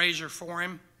fundraiser for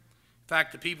him. In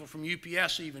fact, the people from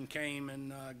UPS even came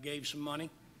and gave some money.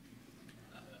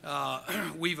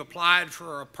 We've applied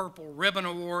for a Purple Ribbon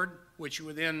Award, which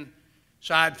within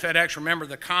inside FedEx, remember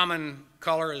the common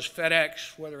color is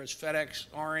FedEx, whether it's FedEx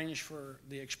orange for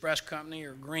the express company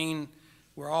or green,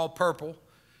 we're all purple.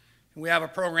 And we have a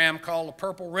program called the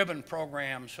Purple Ribbon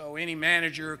Program, so any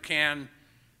manager can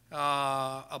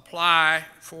apply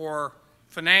for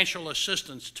financial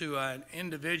assistance to an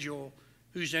individual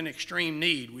who's in extreme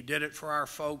need. We did it for our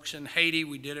folks in Haiti.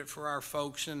 We did it for our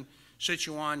folks in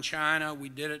Sichuan, China. We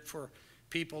did it for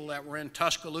people that were in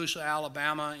Tuscaloosa,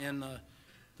 Alabama in the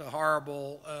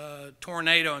horrible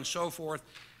tornado and so forth.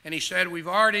 And he said, we've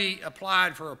already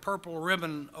applied for a Purple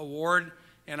Ribbon Award,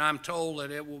 and I'm told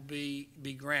that it will be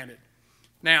granted.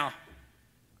 Now,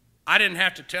 I didn't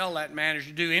have to tell that manager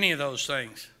to do any of those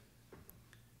things.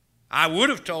 I would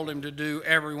have told him to do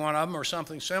every one of them or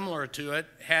something similar to it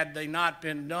had they not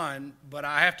been done, but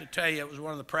I have to tell you it was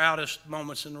one of the proudest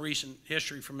moments in recent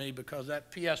history for me, because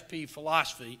that PSP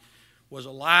philosophy was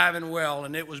alive and well,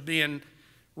 and it was being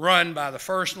run by the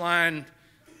first line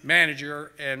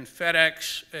manager in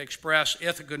FedEx Express,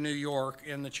 Ithaca, New York,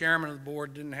 and the chairman of the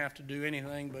board didn't have to do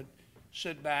anything but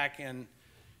sit back and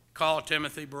call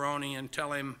Timothy Baroni and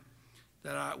tell him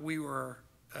that we were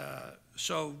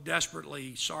so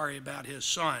desperately sorry about his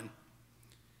son.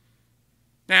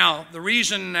 Now, the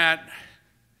reason that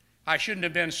I shouldn't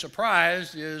have been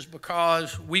surprised is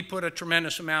because we put a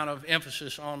tremendous amount of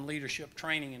emphasis on leadership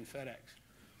training in FedEx.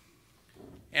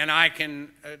 And I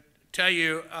can tell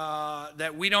you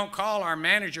that we don't call our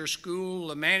manager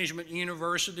school a management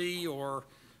university or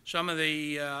some of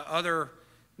the other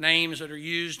names that are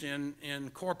used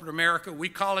in corporate America. We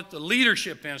call it the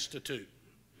Leadership Institute.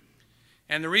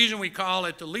 And the reason we call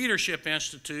it the Leadership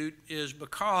Institute is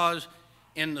because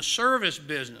in the service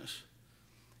business,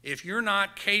 if you're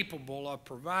not capable of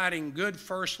providing good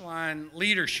first-line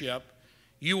leadership,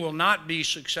 you will not be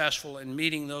successful in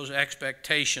meeting those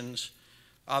expectations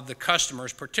of the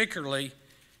customers, particularly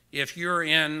if you're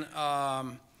in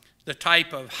the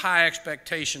type of high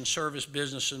expectation service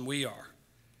business than we are.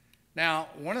 Now,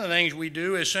 one of the things we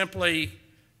do is simply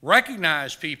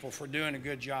recognize people for doing a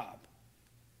good job.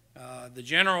 The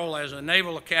General, as a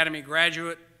Naval Academy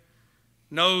graduate,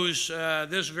 knows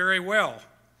this very well.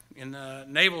 In the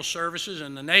naval services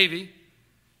and the Navy,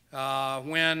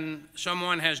 when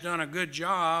someone has done a good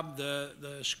job,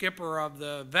 the skipper of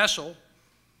the vessel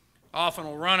often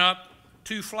will run up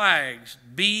 2 flags,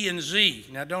 B and Z.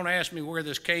 Now, don't ask me where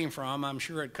this came from. I'm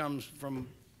sure it comes from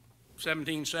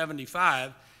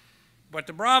 1775. But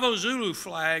the Bravo Zulu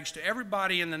flags to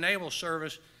everybody in the naval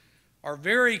service are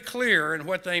very clear in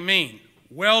what they mean.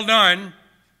 Well done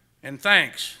and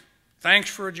thanks.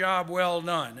 Thanks for a job well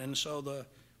done. And so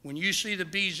when you see the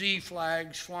BZ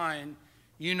flags flying,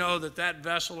 you know that that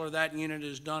vessel or that unit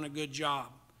has done a good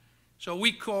job. So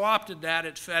we co-opted that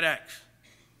at FedEx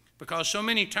because so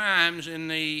many times in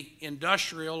the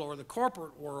industrial or the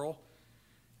corporate world,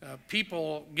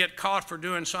 people get caught for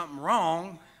doing something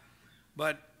wrong,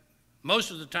 but most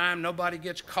of the time nobody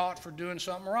gets caught for doing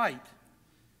something right.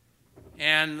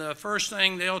 And the first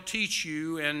thing they'll teach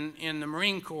you in the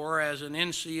Marine Corps as an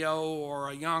NCO or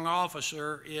a young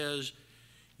officer is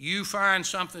you find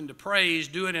something to praise,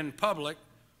 do it in public.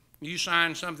 You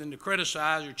find something to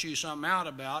criticize or choose something out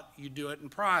about, you do it in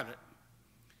private.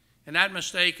 And that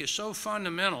mistake is so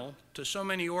fundamental to so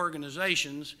many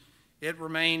organizations, it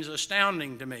remains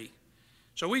astounding to me.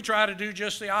 So we try to do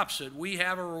just the opposite. We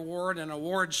have a reward and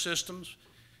award systems.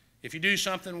 If you do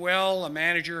something well, a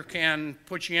manager can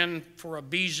put you in for a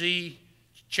BZ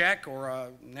check, or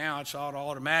now it's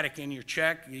automatic in your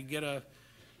check. You get a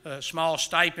small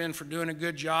stipend for doing a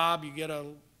good job. You get a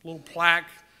little plaque,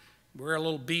 wear a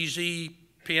little BZ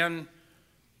pin,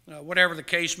 whatever the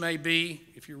case may be.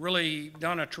 If you've really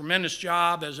done a tremendous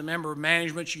job as a member of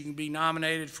management, you can be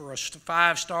nominated for a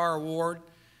 5-star award.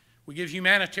 We give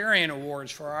humanitarian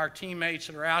awards for our teammates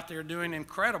that are out there doing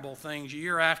incredible things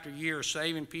year after year,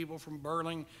 saving people from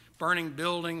burning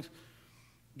buildings,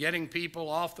 getting people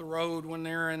off the road when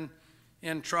they're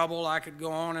in trouble. I could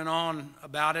go on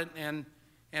about it,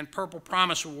 and Purple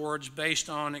Promise Awards based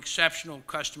on exceptional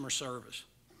customer service.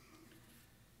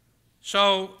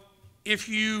 So if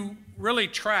you really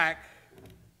track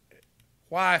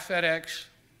why FedEx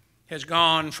has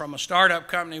gone from a startup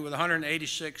company with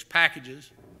 186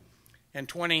 packages and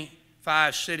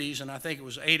 25 cities, and I think it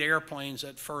was 8 airplanes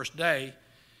that first day,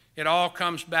 it all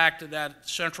comes back to that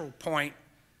central point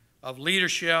of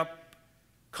leadership,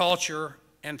 culture,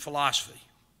 and philosophy.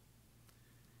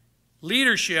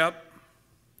 Leadership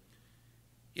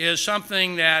is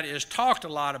something that is talked a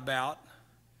lot about,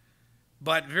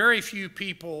 but very few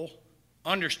people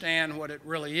understand what it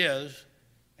really is,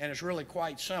 and it's really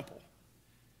quite simple.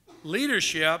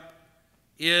 Leadership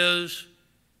is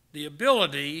the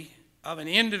ability of an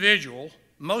individual,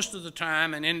 most of the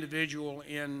time an individual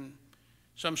in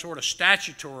some sort of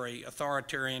statutory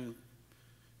authority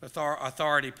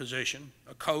position,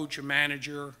 a coach, a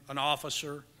manager, an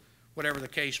officer, whatever the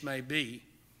case may be,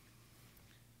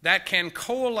 that can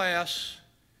coalesce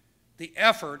the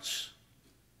efforts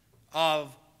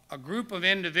of a group of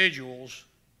individuals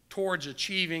towards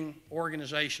achieving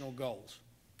organizational goals.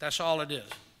 That's all it is.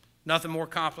 Nothing more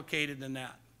complicated than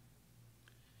that.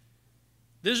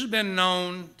 This has been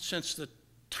known since the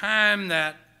time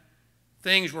that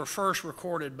things were first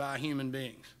recorded by human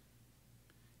beings.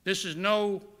 This is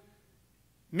no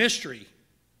mystery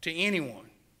to anyone.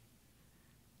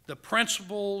 The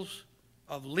principles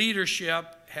of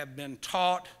leadership have been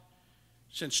taught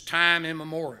since time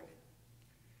immemorial.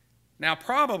 Now,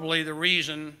 probably the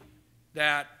reason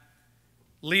that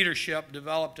leadership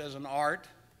developed as an art,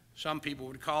 some people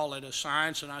would call it a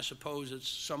science, and I suppose it's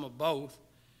some of both.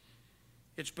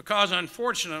 It's because,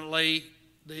 unfortunately,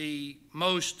 the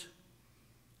most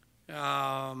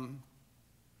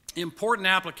important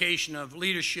application of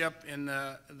leadership in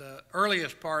the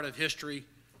earliest part of history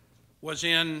was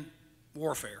in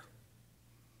warfare.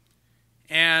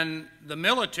 And the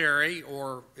military,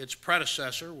 or its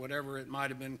predecessor, whatever it might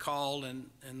have been called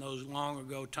in those long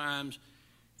ago times,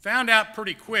 found out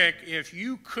pretty quick if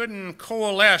you couldn't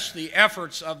coalesce the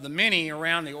efforts of the many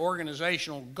around the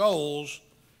organizational goals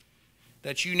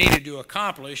that you needed to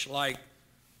accomplish, like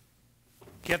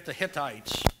get the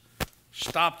Hittites,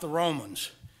 stop the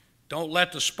Romans, don't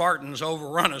let the Spartans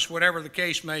overrun us, whatever the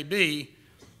case may be,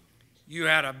 you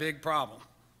had a big problem.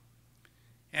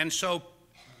 And so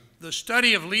the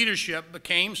study of leadership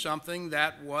became something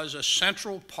that was a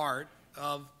central part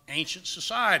of ancient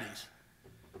societies.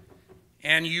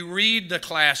 And you read the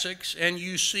classics and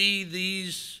you see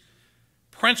these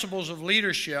principles of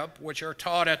leadership, which are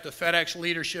taught at the FedEx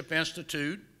Leadership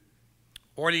Institute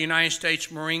or the United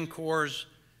States Marine Corps'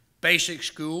 basic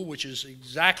school, which is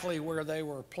exactly where they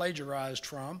were plagiarized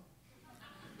from,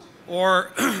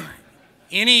 or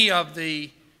any of the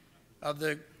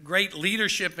great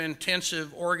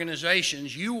leadership-intensive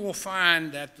organizations, you will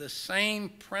find that the same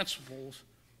principles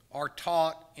are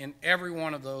taught in every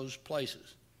one of those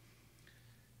places.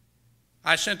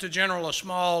 I sent the General a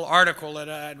small article that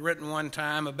I had written one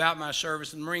time about my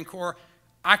service in the Marine Corps.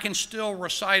 I can still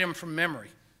recite them from memory.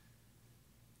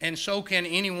 And so can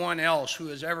anyone else who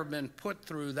has ever been put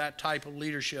through that type of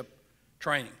leadership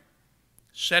training.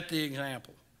 Set the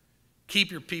example. Keep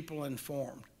your people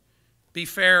informed. Be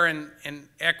fair and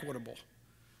equitable.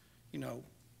 You know,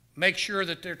 make sure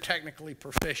that they're technically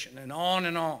proficient, and on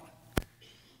and on.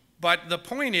 But the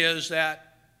point is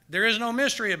that there is no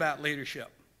mystery about leadership.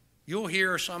 You'll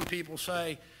hear some people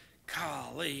say,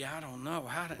 golly, I don't know,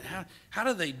 how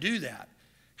do they do that?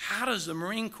 How does the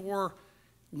Marine Corps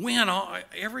win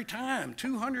every time,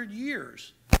 200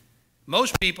 years?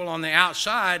 Most people on the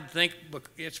outside think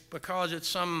it's because it's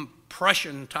some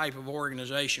Prussian type of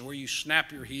organization where you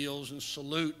snap your heels and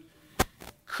salute.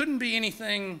 Couldn't be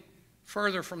anything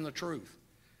further from the truth.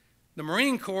 The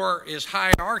Marine Corps is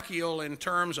hierarchical in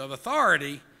terms of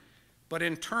authority, but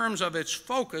in terms of its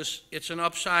focus, it's an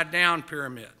upside-down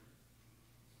pyramid.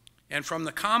 And from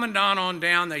the commandant on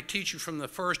down, they teach you from the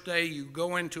first day you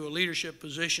go into a leadership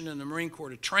position in the Marine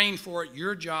Corps to train for it.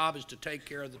 Your job is to take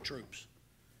care of the troops.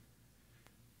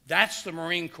 That's the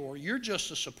Marine Corps. You're just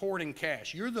a supporting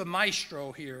cast. You're the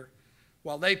maestro here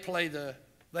while they play the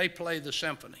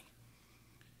symphony.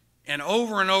 And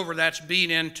over that's beat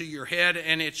into your head,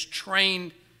 and it's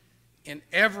trained in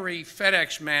every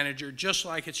FedEx manager just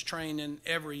like it's trained in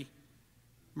every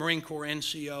Marine Corps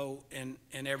NCO and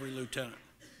every lieutenant.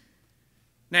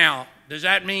 Now, does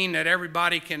that mean that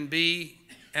everybody can be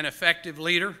an effective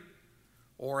leader,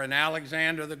 or an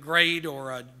Alexander the Great,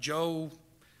 or a Joe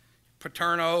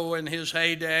Paterno in his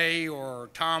heyday, or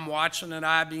Tom Watson at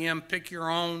IBM? Pick your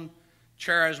own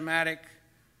charismatic,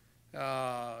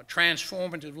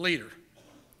 transformative leader.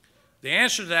 The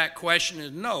answer to that question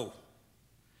is no.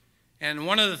 And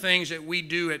one of the things that we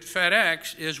do at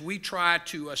FedEx is we try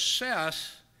to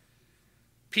assess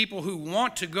people who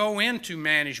want to go into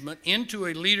management, into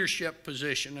a leadership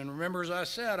position. And remember, as I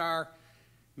said, our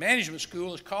management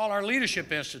school is called our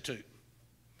Leadership Institute.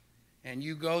 And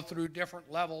you go through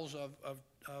different levels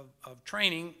of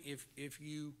training if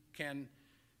you can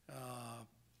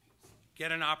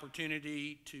get an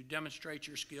opportunity to demonstrate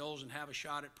your skills and have a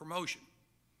shot at promotion.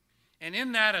 And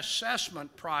in that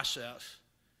assessment process,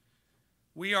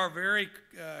 we are very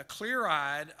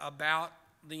clear-eyed about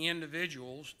the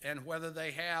individuals and whether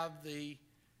they have the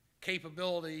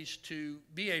capabilities to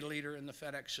be a leader in the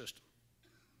FedEx system.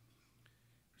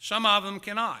 Some of them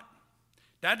cannot.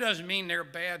 That doesn't mean they're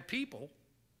bad people.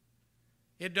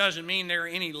 It doesn't mean they're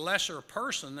any lesser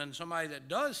person than somebody that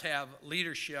does have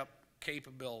leadership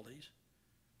capabilities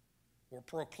or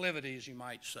proclivities, you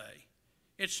might say.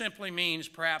 It simply means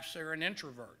perhaps they're an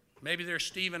introvert. Maybe they're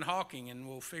Stephen Hawking and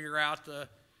will figure out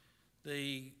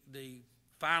the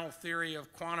final theory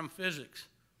of quantum physics.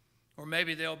 Or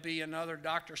maybe there'll be another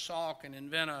Dr. Salk and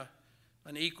invent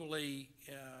an equally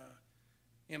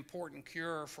important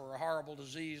cure for a horrible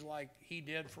disease like he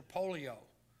did for polio.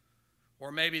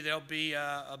 Or maybe there'll be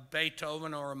a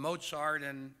Beethoven or a Mozart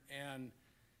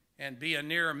and be a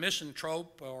near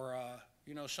misanthrope, or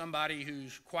somebody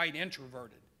who's quite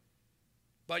introverted.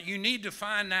 But you need to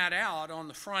find that out on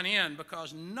the front end,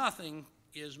 because nothing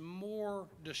is more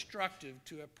destructive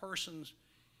to a person's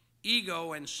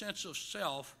ego and sense of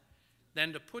self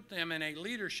than to put them in a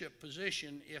leadership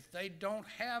position if they don't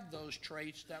have those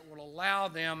traits that will allow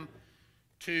them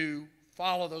to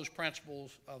follow those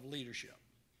principles of leadership.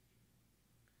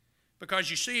 Because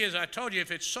you see, as I told you, if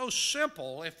it's so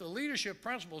simple, if the leadership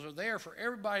principles are there for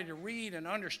everybody to read and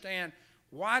understand,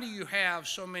 why do you have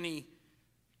so many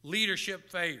leadership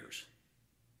failures?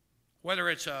 whether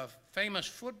it's a famous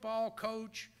football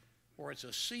coach, or it's a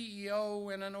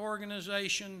CEO in an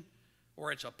organization,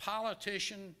 or it's a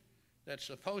politician that's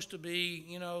supposed to be,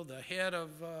 you know, the head of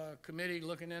a committee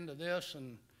looking into this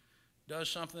and does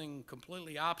something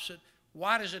completely opposite.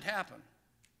 Why does it happen?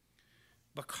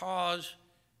 Because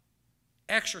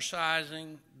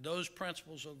exercising those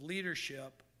principles of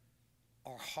leadership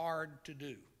are hard to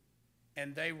do,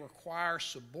 and they require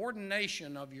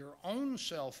subordination of your own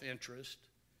self-interest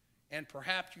and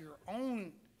perhaps your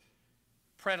own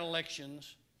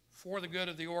predilections for the good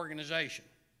of the organization.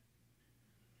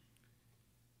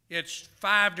 It's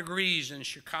 5 degrees in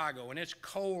Chicago, and it's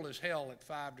cold as hell at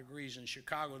 5 degrees in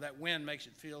Chicago. That wind makes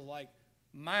it feel like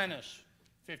minus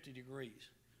 50 degrees.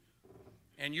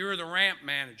 And you're the ramp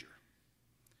manager,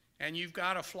 and you've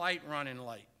got a flight running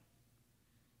late,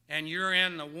 and you're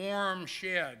in the warm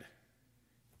shed,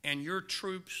 and your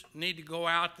troops need to go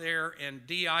out there and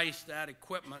de-ice that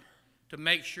equipment to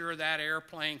make sure that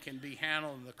airplane can be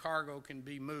handled and the cargo can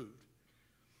be moved.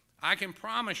 I can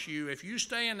promise you, if you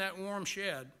stay in that warm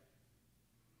shed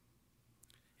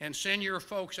and send your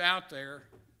folks out there,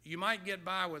 you might get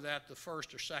by with that the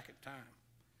first or second time.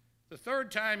 The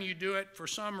third time you do it, for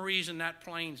some reason, that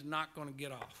plane's not going to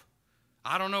get off.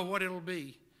 I don't know what it'll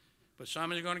be, but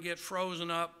something's going to get frozen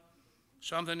up.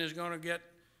 Something is going to get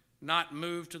not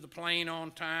moved to the plane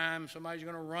on time. Somebody's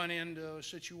going to run into a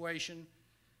situation.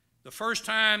 The first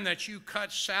time that you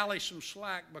cut Sally some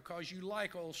slack because you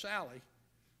like old Sally,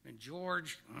 and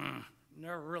George,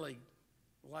 never really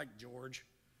liked George,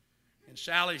 and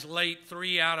Sally's late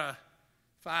 3 out of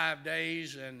 5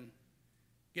 days and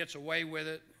gets away with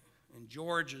it, and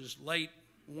George is late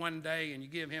one day and you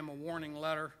give him a warning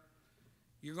letter,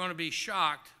 you're going to be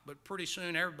shocked, but pretty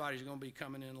soon everybody's going to be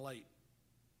coming in late.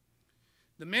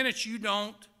 The minute you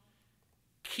don't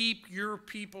keep your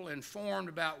people informed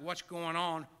about what's going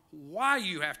on, why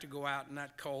you have to go out in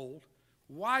that cold,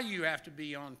 why you have to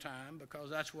be on time, because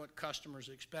that's what customers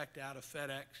expect out of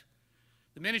FedEx.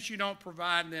 The minute you don't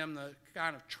provide them the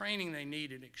kind of training they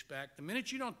need and expect, the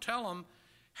minute you don't tell them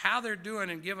how they're doing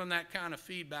and give them that kind of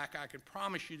feedback, I can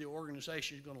promise you the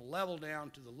organization is going to level down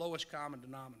to the lowest common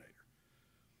denominator.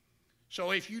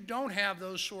 So if you don't have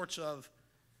those sorts of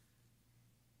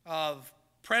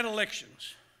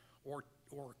predilections or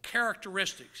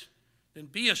characteristics, then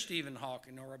be a Stephen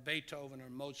Hawking or a Beethoven or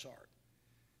Mozart.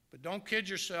 But don't kid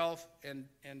yourself, and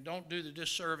don't do the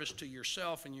disservice to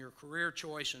yourself and your career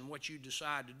choice and what you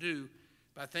decide to do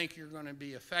by thinking you're going to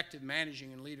be effective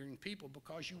managing and leading people,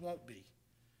 because you won't be.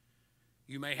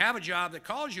 You may have a job that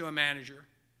calls you a manager,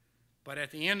 but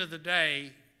at the end of the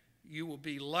day, you will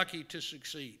be lucky to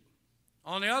succeed.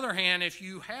 On the other hand, if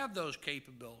you have those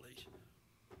capabilities,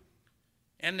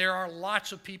 and there are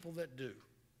lots of people that do,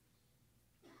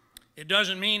 it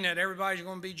doesn't mean that everybody's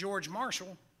going to be George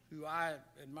Marshall, who I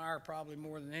admire probably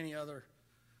more than any other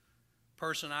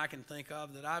person I can think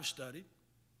of that I've studied.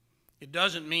 It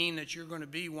doesn't mean that you're going to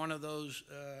be one of those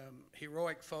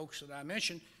heroic folks that I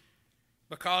mentioned,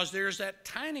 because there's that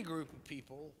tiny group of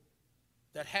people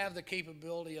that have the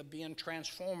capability of being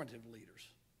transformative leaders.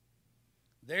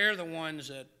 They're the ones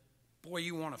that, boy,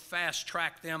 you want to fast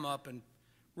track them up and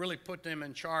really put them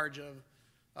in charge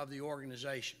of the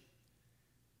organization.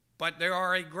 But there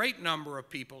are a great number of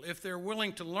people, if they're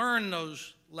willing to learn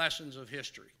those lessons of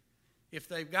history, if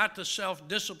they've got the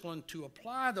self-discipline to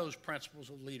apply those principles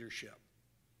of leadership,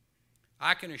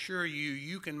 I can assure you,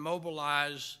 you can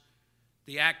mobilize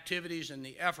the activities and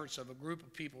the efforts of a group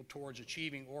of people towards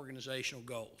achieving organizational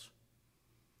goals.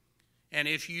 And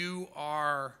if you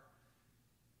are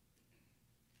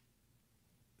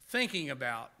thinking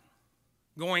about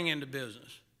going into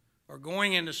business or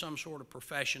going into some sort of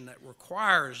profession that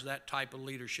requires that type of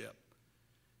leadership,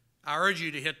 I urge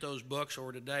you to hit those books,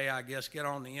 or today, I guess, get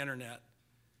on the internet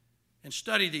and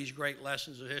study these great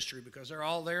lessons of history, because they're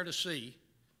all there to see,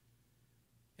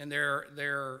 and there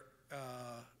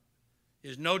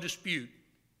is no dispute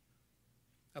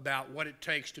about what it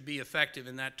takes to be effective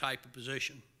in that type of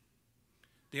position.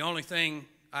 The only thing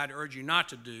I'd urge you not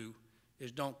to do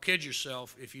is don't kid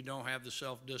yourself if you don't have the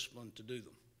self-discipline to do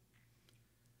them.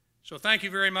 So thank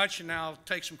you very much, and I'll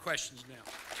take some questions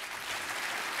now.